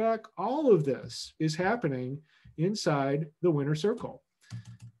aperture back. All of this is happening inside the winter circle.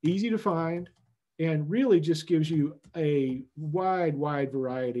 Easy to find, and really just gives you a wide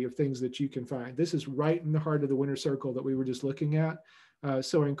variety of things that you can find. This is right in the heart of the winter circle that we were just looking at.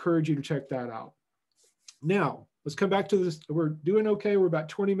 So I encourage you to check that out. Now, let's come back to this. We're doing okay. We're about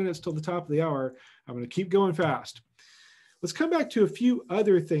 20 minutes till the top of the hour. I'm going to keep going fast. Let's come back to a few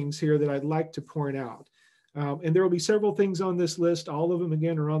other things here that I'd like to point out. And there will be several things on this list. All of them,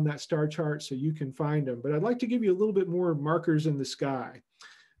 again, are on that star chart, so you can find them. But I'd like to give you a little bit more markers in the sky.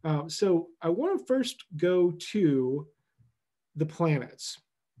 So I want to first go to the planets,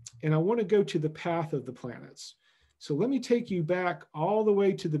 and I want to go to the path of the planets. So let me take you back all the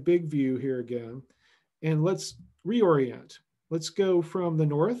way to the big view here again, and let's reorient. Let's go from the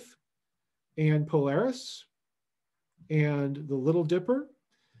north and Polaris and the Little Dipper,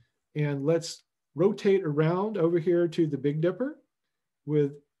 and let's rotate around over here to the Big Dipper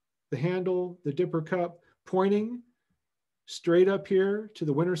with the handle, the Dipper cup, pointing straight up here to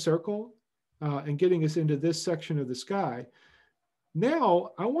the winter circle and getting us into this section of the sky.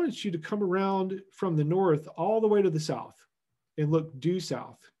 Now, I want you to come around from the north all the way to the south and look due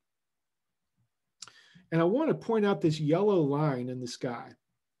south. And I want to point out this yellow line in the sky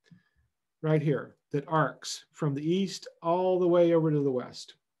right here that arcs from the east all the way over to the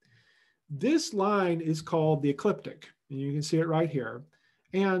west. This line is called the ecliptic, and you can see it right here.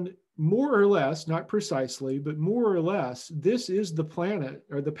 And more or less, not precisely, but more or less, this is the planet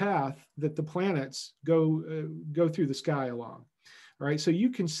or the path that the planets go through the sky along. All right, so you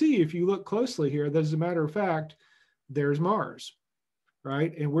can see if you look closely here that, as a matter of fact, there's Mars,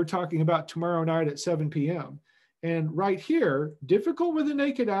 right? And we're talking about tomorrow night at 7 p.m. And right here, difficult with the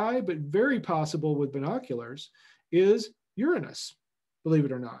naked eye, but very possible with binoculars, is Uranus, believe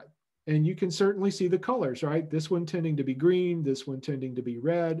it or not. And you can certainly see the colors, right? This one tending to be green, this one tending to be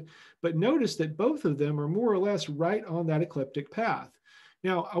red. But notice that both of them are more or less right on that ecliptic path.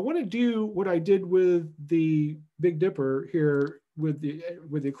 Now, I want to do what I did with the Big Dipper here with the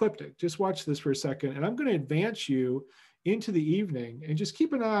ecliptic. Just watch this for a second, and I'm going to advance you into the evening and just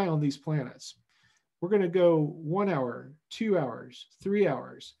keep an eye on these planets. We're going to go 1 hour, 2 hours, 3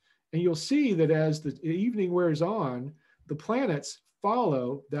 hours, and you'll see that as the evening wears on, the planets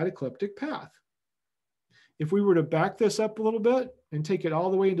follow that ecliptic path. If we were to back this up a little bit and take it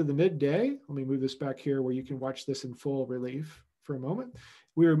all the way into the midday, let me move this back here where you can watch this in full relief for a moment.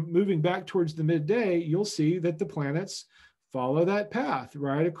 We're moving back towards the midday, you'll see that the planets follow that path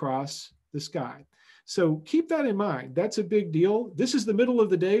right across the sky. So keep that in mind. That's a big deal. This is the middle of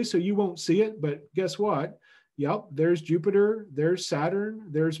the day, so you won't see it, but guess what? Yep, there's Jupiter, there's Saturn,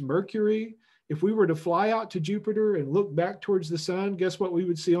 there's Mercury. If we were to fly out to Jupiter and look back towards the sun, guess what we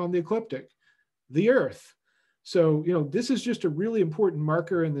would see on the ecliptic? The Earth. So, this is just a really important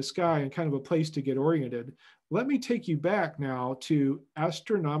marker in the sky and kind of a place to get oriented. Let me take you back now to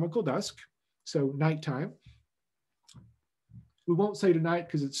astronomical dusk, so nighttime. We won't say tonight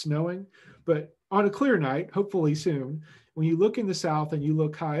because it's snowing, but on a clear night, hopefully soon, when you look in the south and you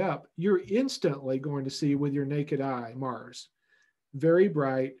look high up, you're instantly going to see with your naked eye Mars. Very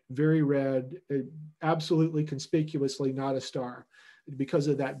bright, very red, absolutely conspicuously not a star because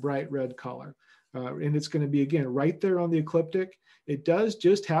of that bright red color. And it's going to be, again, right there on the ecliptic. It does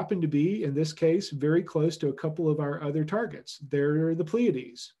just happen to be, in this case, very close to a couple of our other targets. They're the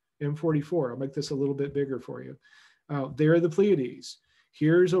Pleiades, M44. I'll make this a little bit bigger for you. They're the Pleiades.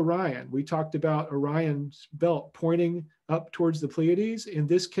 Here's Orion. We talked about Orion's belt pointing up towards the Pleiades, in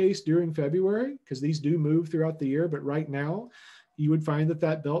this case during February, because these do move throughout the year, but right now, you would find that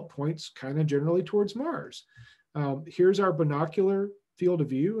that belt points kind of generally towards Mars. Here's our binocular field of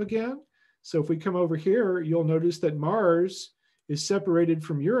view again. So if we come over here, you'll notice that Mars is separated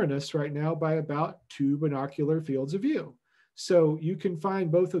from Uranus right now by about 2 binocular fields of view. So you can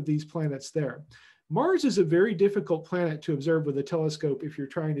find both of these planets there. Mars is a very difficult planet to observe with a telescope if you're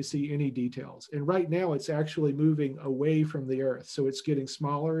trying to see any details. And right now it's actually moving away from the Earth. So it's getting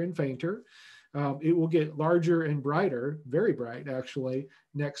smaller and fainter. It will get larger and brighter, very bright actually,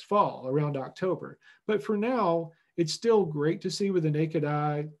 next fall around October. But for now, it's still great to see with the naked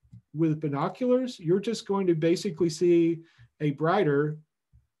eye. With binoculars, you're just going to basically see a brighter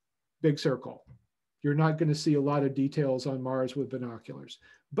big circle. You're not going to see a lot of details on Mars with binoculars.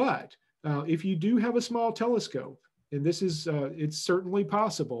 But if you do have a small telescope, and this is, it's certainly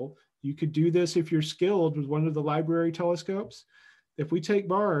possible, you could do this if you're skilled with one of the library telescopes. If we take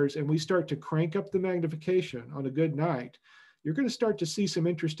Mars and we start to crank up the magnification on a good night, you're going to start to see some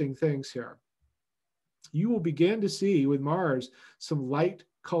interesting things here. You will begin to see with Mars some light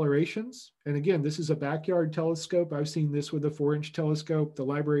colorations. And again, this is a backyard telescope. I've seen this with a 4-inch telescope. The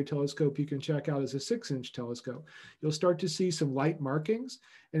library telescope you can check out is a 6-inch telescope. You'll start to see some light markings.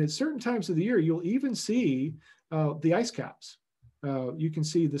 And at certain times of the year, you'll even see the ice caps. You can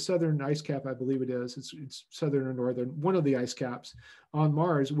see the southern ice cap, I believe it is. It's southern or northern, one of the ice caps on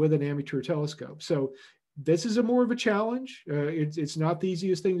Mars with an amateur telescope. So this is more of a challenge. It's not the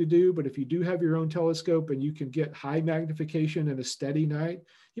easiest thing to do, but if you do have your own telescope and you can get high magnification in a steady night,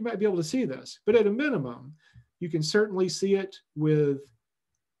 you might be able to see this. But at a minimum, you can certainly see it with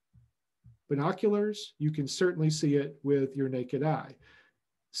binoculars. You can certainly see it with your naked eye.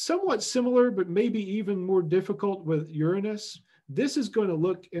 Somewhat similar, but maybe even more difficult with Uranus. This is going to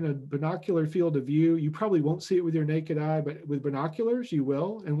look in a binocular field of view. You probably won't see it with your naked eye, but with binoculars, you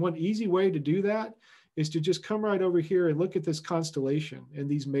will. And one easy way to do that is to just come right over here and look at this constellation and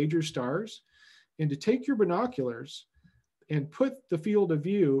these major stars, and to take your binoculars and put the field of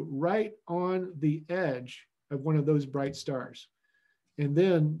view right on the edge of one of those bright stars. And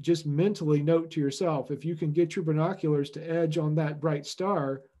then just mentally note to yourself, if you can get your binoculars to edge on that bright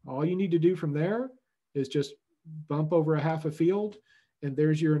star, all you need to do from there is just bump over a half a field, and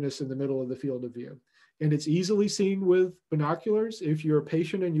there's Uranus in the middle of the field of view. And it's easily seen with binoculars. If you're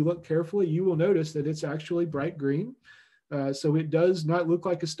patient and you look carefully, you will notice that it's actually bright green. So it does not look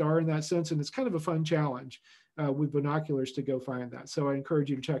like a star in that sense. And it's kind of a fun challenge with binoculars to go find that. So I encourage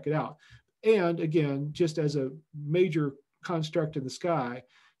you to check it out. And again, just as a major construct in the sky,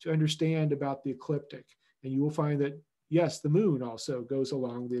 to understand about the ecliptic. And you will find that, yes, the moon also goes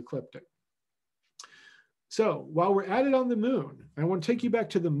along the ecliptic. So while we're at it on the moon, I want to take you back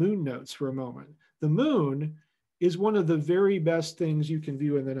to the moon notes for a moment. The moon is one of the very best things you can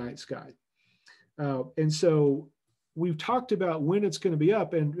view in the night sky. And so we've talked about when it's going to be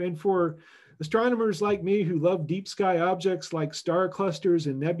up. And for astronomers like me who love deep sky objects like star clusters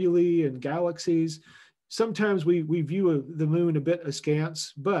and nebulae and galaxies, sometimes we view the moon a bit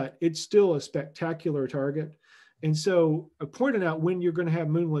askance, but it's still a spectacular target. And so I pointed out when you're going to have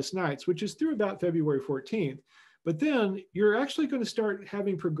moonless nights, which is through about February 14th. But then you're actually going to start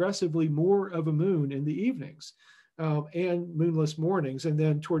having progressively more of a moon in the evenings and moonless mornings. And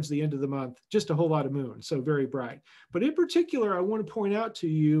then towards the end of the month, just a whole lot of moon, so very bright. But in particular, I want to point out to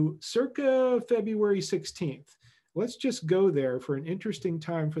you circa February 16th. Let's just go there for an interesting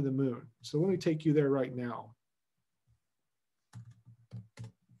time for the moon. So let me take you there right now.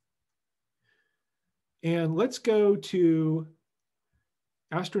 And let's go to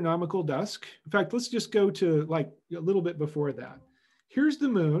astronomical dusk. In fact, let's just go to like a little bit before that. Here's the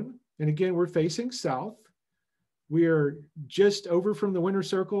moon. And again, we're facing south. We are just over from the winter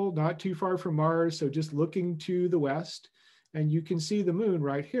circle, not too far from Mars. So just looking to the west, and you can see the moon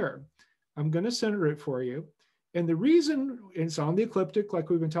right here. I'm going to center it for you. And the reason it's on the ecliptic, like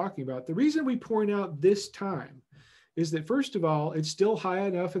we've been talking about, the reason we point out this time is that, first of all, it's still high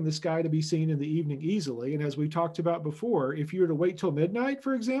enough in the sky to be seen in the evening easily. And as we talked about before, if you were to wait till midnight,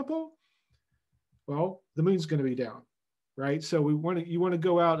 for example, well, the moon's going to be down, right? So you want to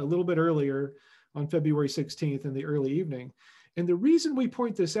go out a little bit earlier on February 16th in the early evening. And the reason we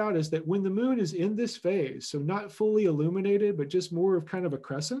point this out is that when the moon is in this phase, so not fully illuminated, but just more of kind of a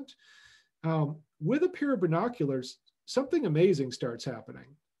crescent, with a pair of binoculars, something amazing starts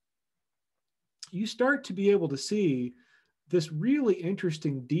happening. You start to be able to see this really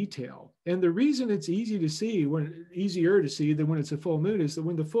interesting detail. And the reason it's easier to see than when it's a full moon is that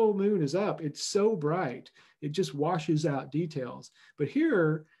when the full moon is up, it's so bright, it just washes out details. But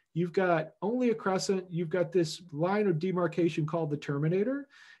here, you've got only a crescent, you've got this line of demarcation called the terminator,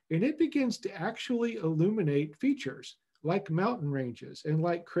 and it begins to actually illuminate features like mountain ranges and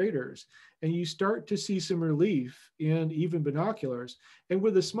like craters. And you start to see some relief in even binoculars. And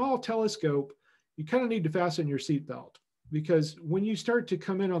with a small telescope, you kind of need to fasten your seatbelt, because when you start to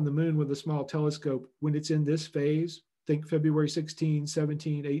come in on the moon with a small telescope, when it's in this phase, think February 16,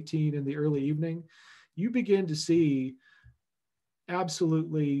 17, 18 in the early evening, you begin to see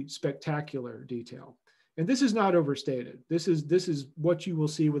absolutely spectacular detail. And this is not overstated. This is what you will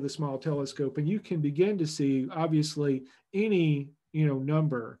see with a small telescope. And you can begin to see, obviously, any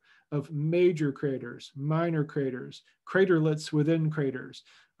number of major craters, minor craters, craterlets within craters,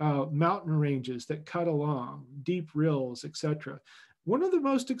 mountain ranges that cut along, deep rills, etc. One of the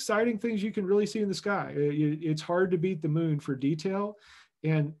most exciting things you can really see in the sky. It's hard to beat the moon for detail.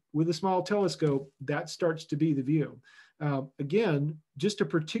 And with a small telescope, that starts to be the view. Again, just a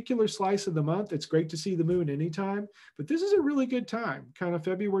particular slice of the month. It's great to see the moon anytime, but this is a really good time, kind of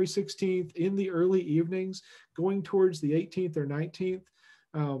February 16th in the early evenings, going towards the 18th or 19th.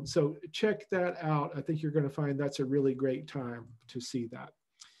 So check that out. I think you're going to find that's a really great time to see that.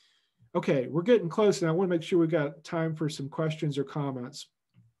 Okay, we're getting close, and I want to make sure we got time for some questions or comments.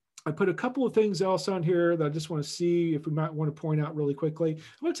 I put a couple of things else on here that I just want to see if we might want to point out really quickly. I'm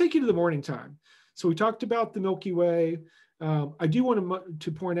going to take you to the morning time. So we talked about the Milky Way. I do want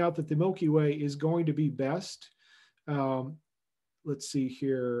to point out that the Milky Way is going to be best. Let's see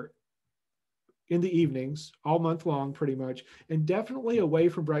here. In the evenings, all month long, pretty much, and definitely away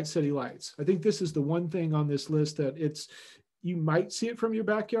from bright city lights. I think this is the one thing on this list that you might see it from your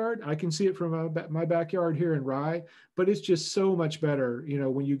backyard. I can see it from my backyard here in Rye, but it's just so much better,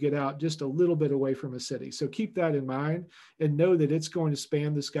 when you get out just a little bit away from a city. So keep that in mind and know that it's going to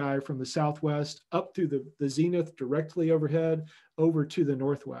span the sky from the southwest up through the zenith directly overhead over to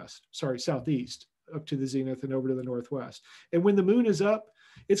the southeast, up to the zenith and over to the northwest. And when the moon is up,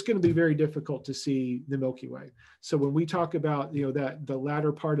 it's going to be very difficult to see the Milky Way. So when we talk about, that the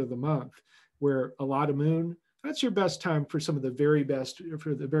latter part of the month where a lot of moon, that's your best time for some of the very best,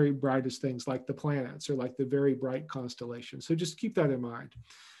 for the very brightest things like the planets or like the very bright constellations. So just keep that in mind.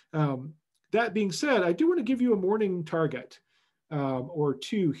 That being said, I do want to give you a morning target or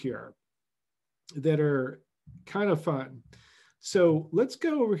two here that are kind of fun. So let's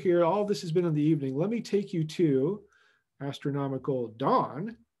go over here. All of this has been in the evening. Let me take you to astronomical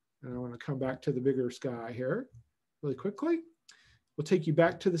dawn. And I want to come back to the bigger sky here really quickly. We'll take you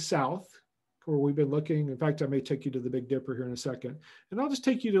back to the south where we've been looking. In fact, I may take you to the Big Dipper here in a second. And I'll just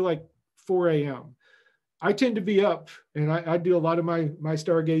take you to like 4 a.m. I tend to be up and I do a lot of my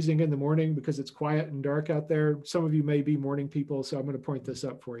stargazing in the morning because it's quiet and dark out there. Some of you may be morning people, so I'm going to point this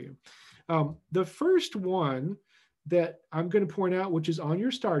up for you. The first one that I'm going to point out, which is on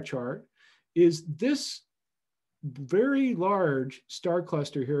your star chart, is this very large star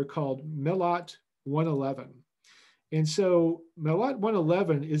cluster here called Melot 111. And so Melot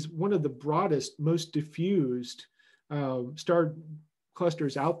 111 is one of the broadest, most diffused star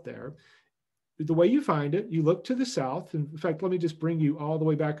clusters out there. The way you find it, you look to the south. In fact, let me just bring you all the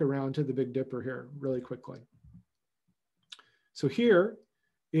way back around to the Big Dipper here really quickly. So here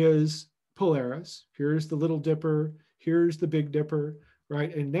is Polaris. Here's the Little Dipper. Here's the Big Dipper,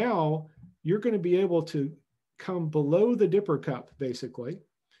 right? And now you're going to be able to come below the Dipper Cup, basically,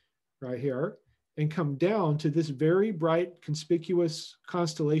 right here, and come down to this very bright, conspicuous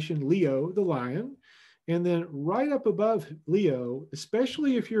constellation, Leo, the lion. And then right up above Leo,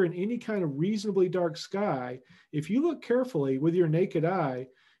 especially if you're in any kind of reasonably dark sky, if you look carefully with your naked eye,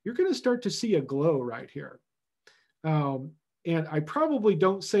 you're going to start to see a glow right here. And I probably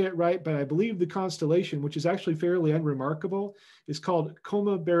don't say it right, but I believe the constellation, which is actually fairly unremarkable, is called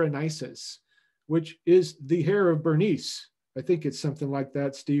Coma Berenices, which is the hair of Bernice. I think it's something like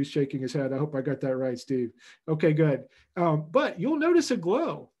that. Steve's shaking his head. I hope I got that right, Steve. Okay, good. But you'll notice a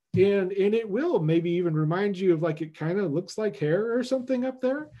glow, and it will maybe even remind you of like it kind of looks like hair or something up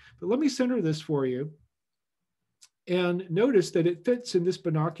there. But let me center this for you. And notice that it fits in this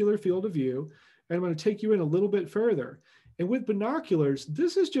binocular field of view. And I'm going to take you in a little bit further. And with binoculars,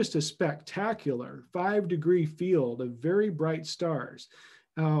 this is just a spectacular 5-degree field of very bright stars.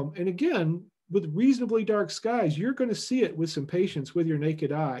 And again, with reasonably dark skies, you're going to see it with some patience with your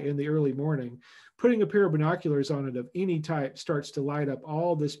naked eye in the early morning. Putting a pair of binoculars on it of any type starts to light up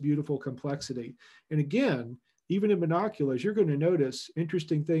all this beautiful complexity. And again, even in binoculars, you're going to notice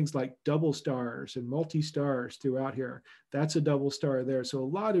interesting things like double stars and multi-stars throughout here. That's a double star there. So a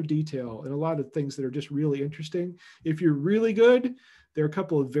lot of detail and a lot of things that are just really interesting. If you're really good, there are a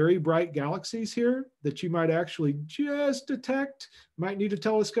couple of very bright galaxies here that you might actually just detect. Might need a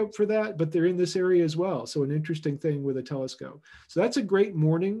telescope for that, but they're in this area as well. So an interesting thing with a telescope. So that's a great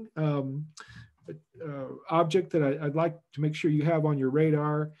morning object that I'd like to make sure you have on your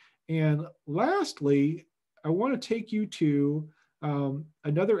radar. And lastly, I want to take you to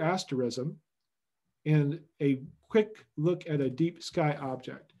another asterism and a quick look at a deep sky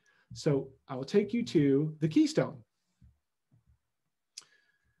object. So I'll take you to the Keystone.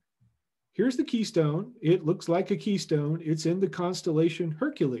 Here's the Keystone. It looks like a keystone. It's in the constellation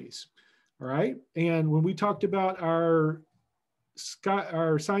Hercules. All right. And when we talked about our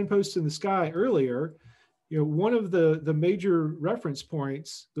signposts in the sky earlier, one of the major reference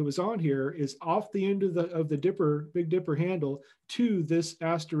points that was on here is off the end of the Big Dipper handle to this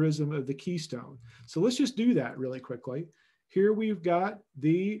asterism of the Keystone. So let's just do that really quickly. Here we've got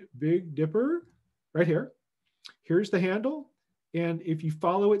the Big Dipper right here. Here's the handle. And if you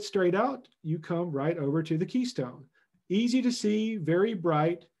follow it straight out, you come right over to the Keystone. Easy to see, very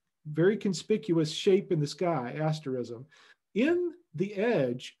bright, very conspicuous shape in the sky, asterism. In the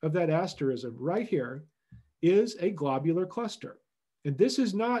edge of that asterism right here is a globular cluster. And this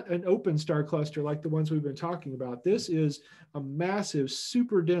is not an open star cluster like the ones we've been talking about. This is a massive,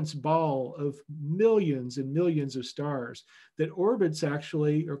 super dense ball of millions and millions of stars that orbits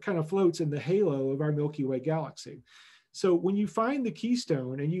actually, or kind of floats in the halo of our Milky Way galaxy. So when you find the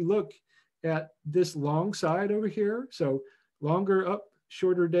keystone and you look at this long side over here, so longer up,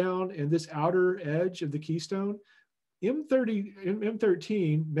 shorter down, and this outer edge of the keystone,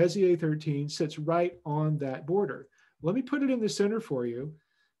 M13, Messier 13, sits right on that border. Let me put it in the center for you.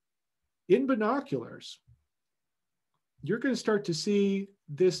 In binoculars, you're going to start to see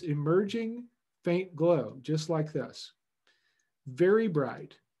this emerging faint glow, just like this. Very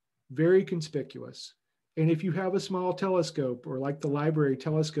bright, very conspicuous. And if you have a small telescope, or like the library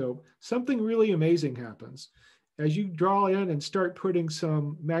telescope, something really amazing happens. As you draw in and start putting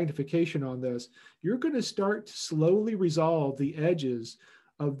some magnification on this, you're going to start to slowly resolve the edges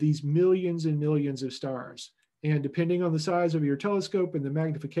of these millions and millions of stars. And depending on the size of your telescope and the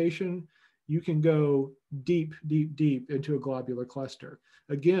magnification, you can go deep, deep, deep into a globular cluster.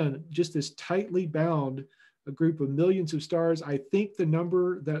 Again, just this tightly bound a group of millions of stars. I think the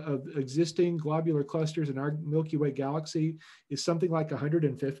number of existing globular clusters in our Milky Way galaxy is something like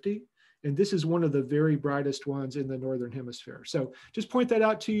 150. And this is one of the very brightest ones in the Northern Hemisphere. So just point that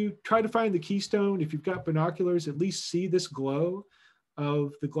out to you. Try to find the keystone. If you've got binoculars, at least see this glow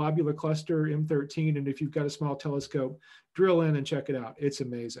of the globular cluster M13. And if you've got a small telescope, drill in and check it out. It's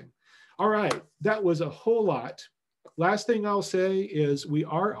amazing. All right, that was a whole lot. Last thing I'll say is we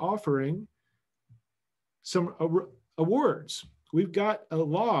are offering some awards. We've got a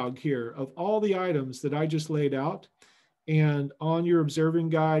log here of all the items that I just laid out. And on your observing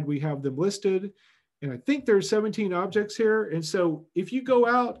guide, we have them listed. And I think there's 17 objects here. And so if you go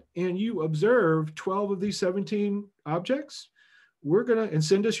out and you observe 12 of these 17 objects, we're gonna, and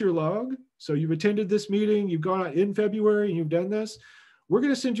send us your log. So you've attended this meeting, you've gone out in February and you've done this. We're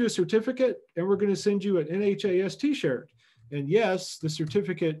gonna send you a certificate, and we're gonna send you an NHAS t-shirt. And yes, the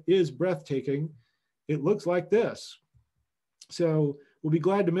certificate is breathtaking. It looks like this. So we'll be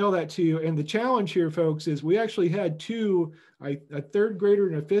glad to mail that to you. And the challenge here, folks, is we actually had two, a third grader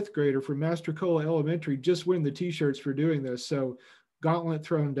and a fifth grader from Mastrocola Elementary just win the t-shirts for doing this. So gauntlet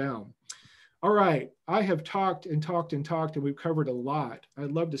thrown down. All right, I have talked and talked and talked, and we've covered a lot.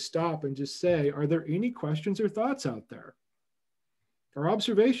 I'd love to stop and just say, are there any questions or thoughts out there or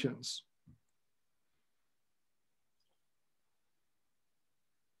observations?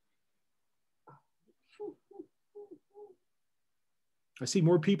 I see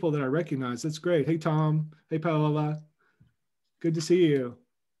more people than I recognize. That's great. Hey, Tom. Hey, Paola. Good to see you.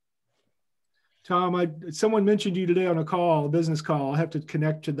 Tom, someone mentioned you today on a call, a business call. I'll have to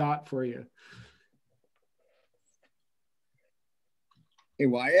connect to that for you. Hey,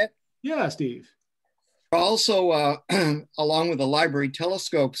 Wyatt. Yeah, Steve. Also, along with the library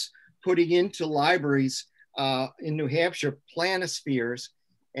telescopes, putting into libraries in New Hampshire planispheres,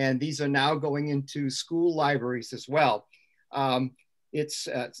 and these are now going into school libraries as well. It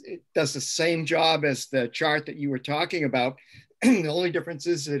does the same job as the chart that you were talking about. The only difference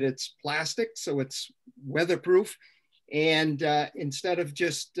is that it's plastic, so it's weatherproof. And instead of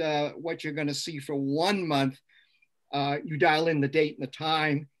just what you're going to see for 1 month, you dial in the date and the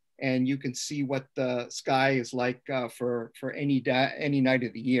time, and you can see what the sky is like for any night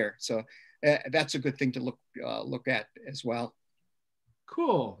of the year. So that's a good thing to look at as well.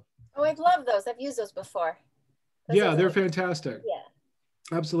 Cool. Oh, I've loved those. I've used those before. Yeah, they're fantastic. Yeah.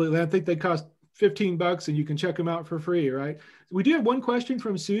 Absolutely. I think they cost $15 and you can check them out for free, right? We do have one question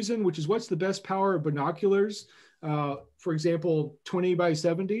from Susan, which is what's the best power of binoculars? For example, 20 by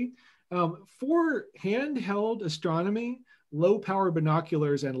 70. For handheld astronomy, low power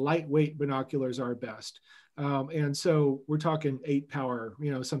binoculars and lightweight binoculars are best. And so we're talking 8 power,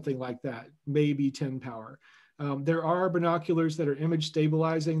 something like that, maybe 10 power. There are binoculars that are image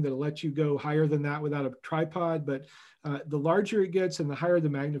stabilizing that'll let you go higher than that without a tripod, but the larger it gets and the higher the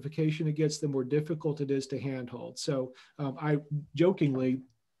magnification it gets, the more difficult it is to handhold. So I jokingly,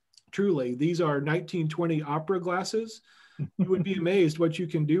 truly, these are 1920 opera glasses. You would be amazed what you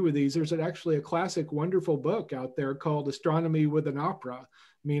can do with these. There's actually a classic, wonderful book out there called Astronomy with an Opera,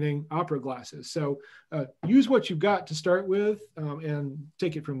 meaning opera glasses. So use what you've got to start with and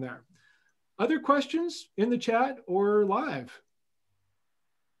take it from there. Other questions in the chat or live?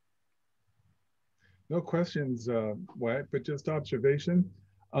 No questions, Wyatt, but just observation.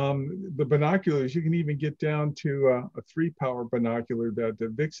 The binoculars, you can even get down to a 3-power binocular that the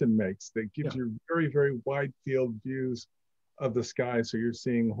Vixen makes that gives you very, very wide field views of the sky. So you're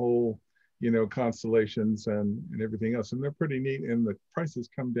seeing whole, constellations and everything else. And they're pretty neat. And the prices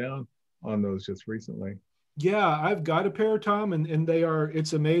come down on those just recently. Yeah, I've got a pair, Tom, and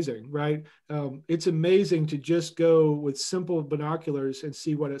it's amazing, right? It's amazing to just go with simple binoculars and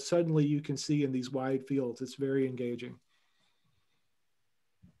see what suddenly you can see in these wide fields. It's very engaging.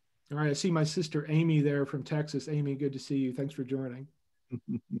 All right, I see my sister Amy there from Texas. Amy, good to see you. Thanks for joining.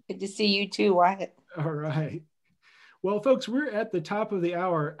 Good to see you too, Wyatt. All right. Well, folks, we're at the top of the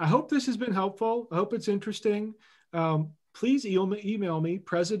hour. I hope this has been helpful. I hope it's interesting. Please email me,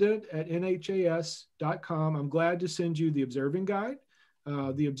 president@nhas.com. I'm glad to send you the observing guide,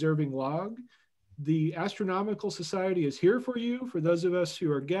 the observing log. The Astronomical Society is here for you, for those of us who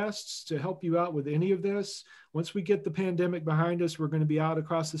are guests, to help you out with any of this. Once we get the pandemic behind us, we're going to be out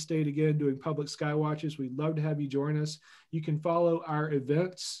across the state again doing public sky watches. We'd love to have you join us. You can follow our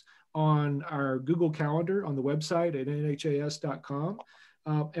events on our Google Calendar on the website at nhas.com.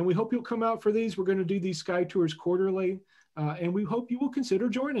 And we hope you'll come out for these. We're going to do these sky tours quarterly. And we hope you will consider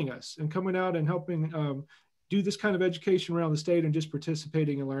joining us and coming out and helping do this kind of education around the state and just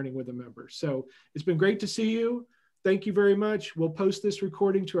participating and learning with the members. So it's been great to see you. Thank you very much. We'll post this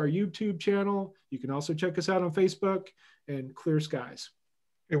recording to our YouTube channel. You can also check us out on Facebook and Clear Skies.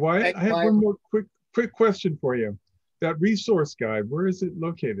 Hey, Wyatt, I have one more quick question for you. That resource guide, where is it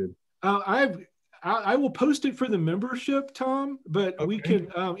located? I will post it for the membership, Tom, but Okay. we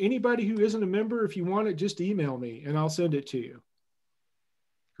can, anybody who isn't a member, if you want it, just email me and I'll send it to you.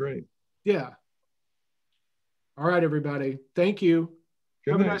 Great. Yeah. All right, everybody. Thank you.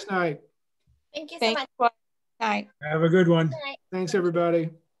 Good Have night. a nice night. Thank you so Thanks, much. Wyatt. Night. Have a good one. Good night. Thanks,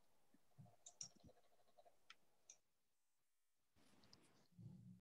 everybody.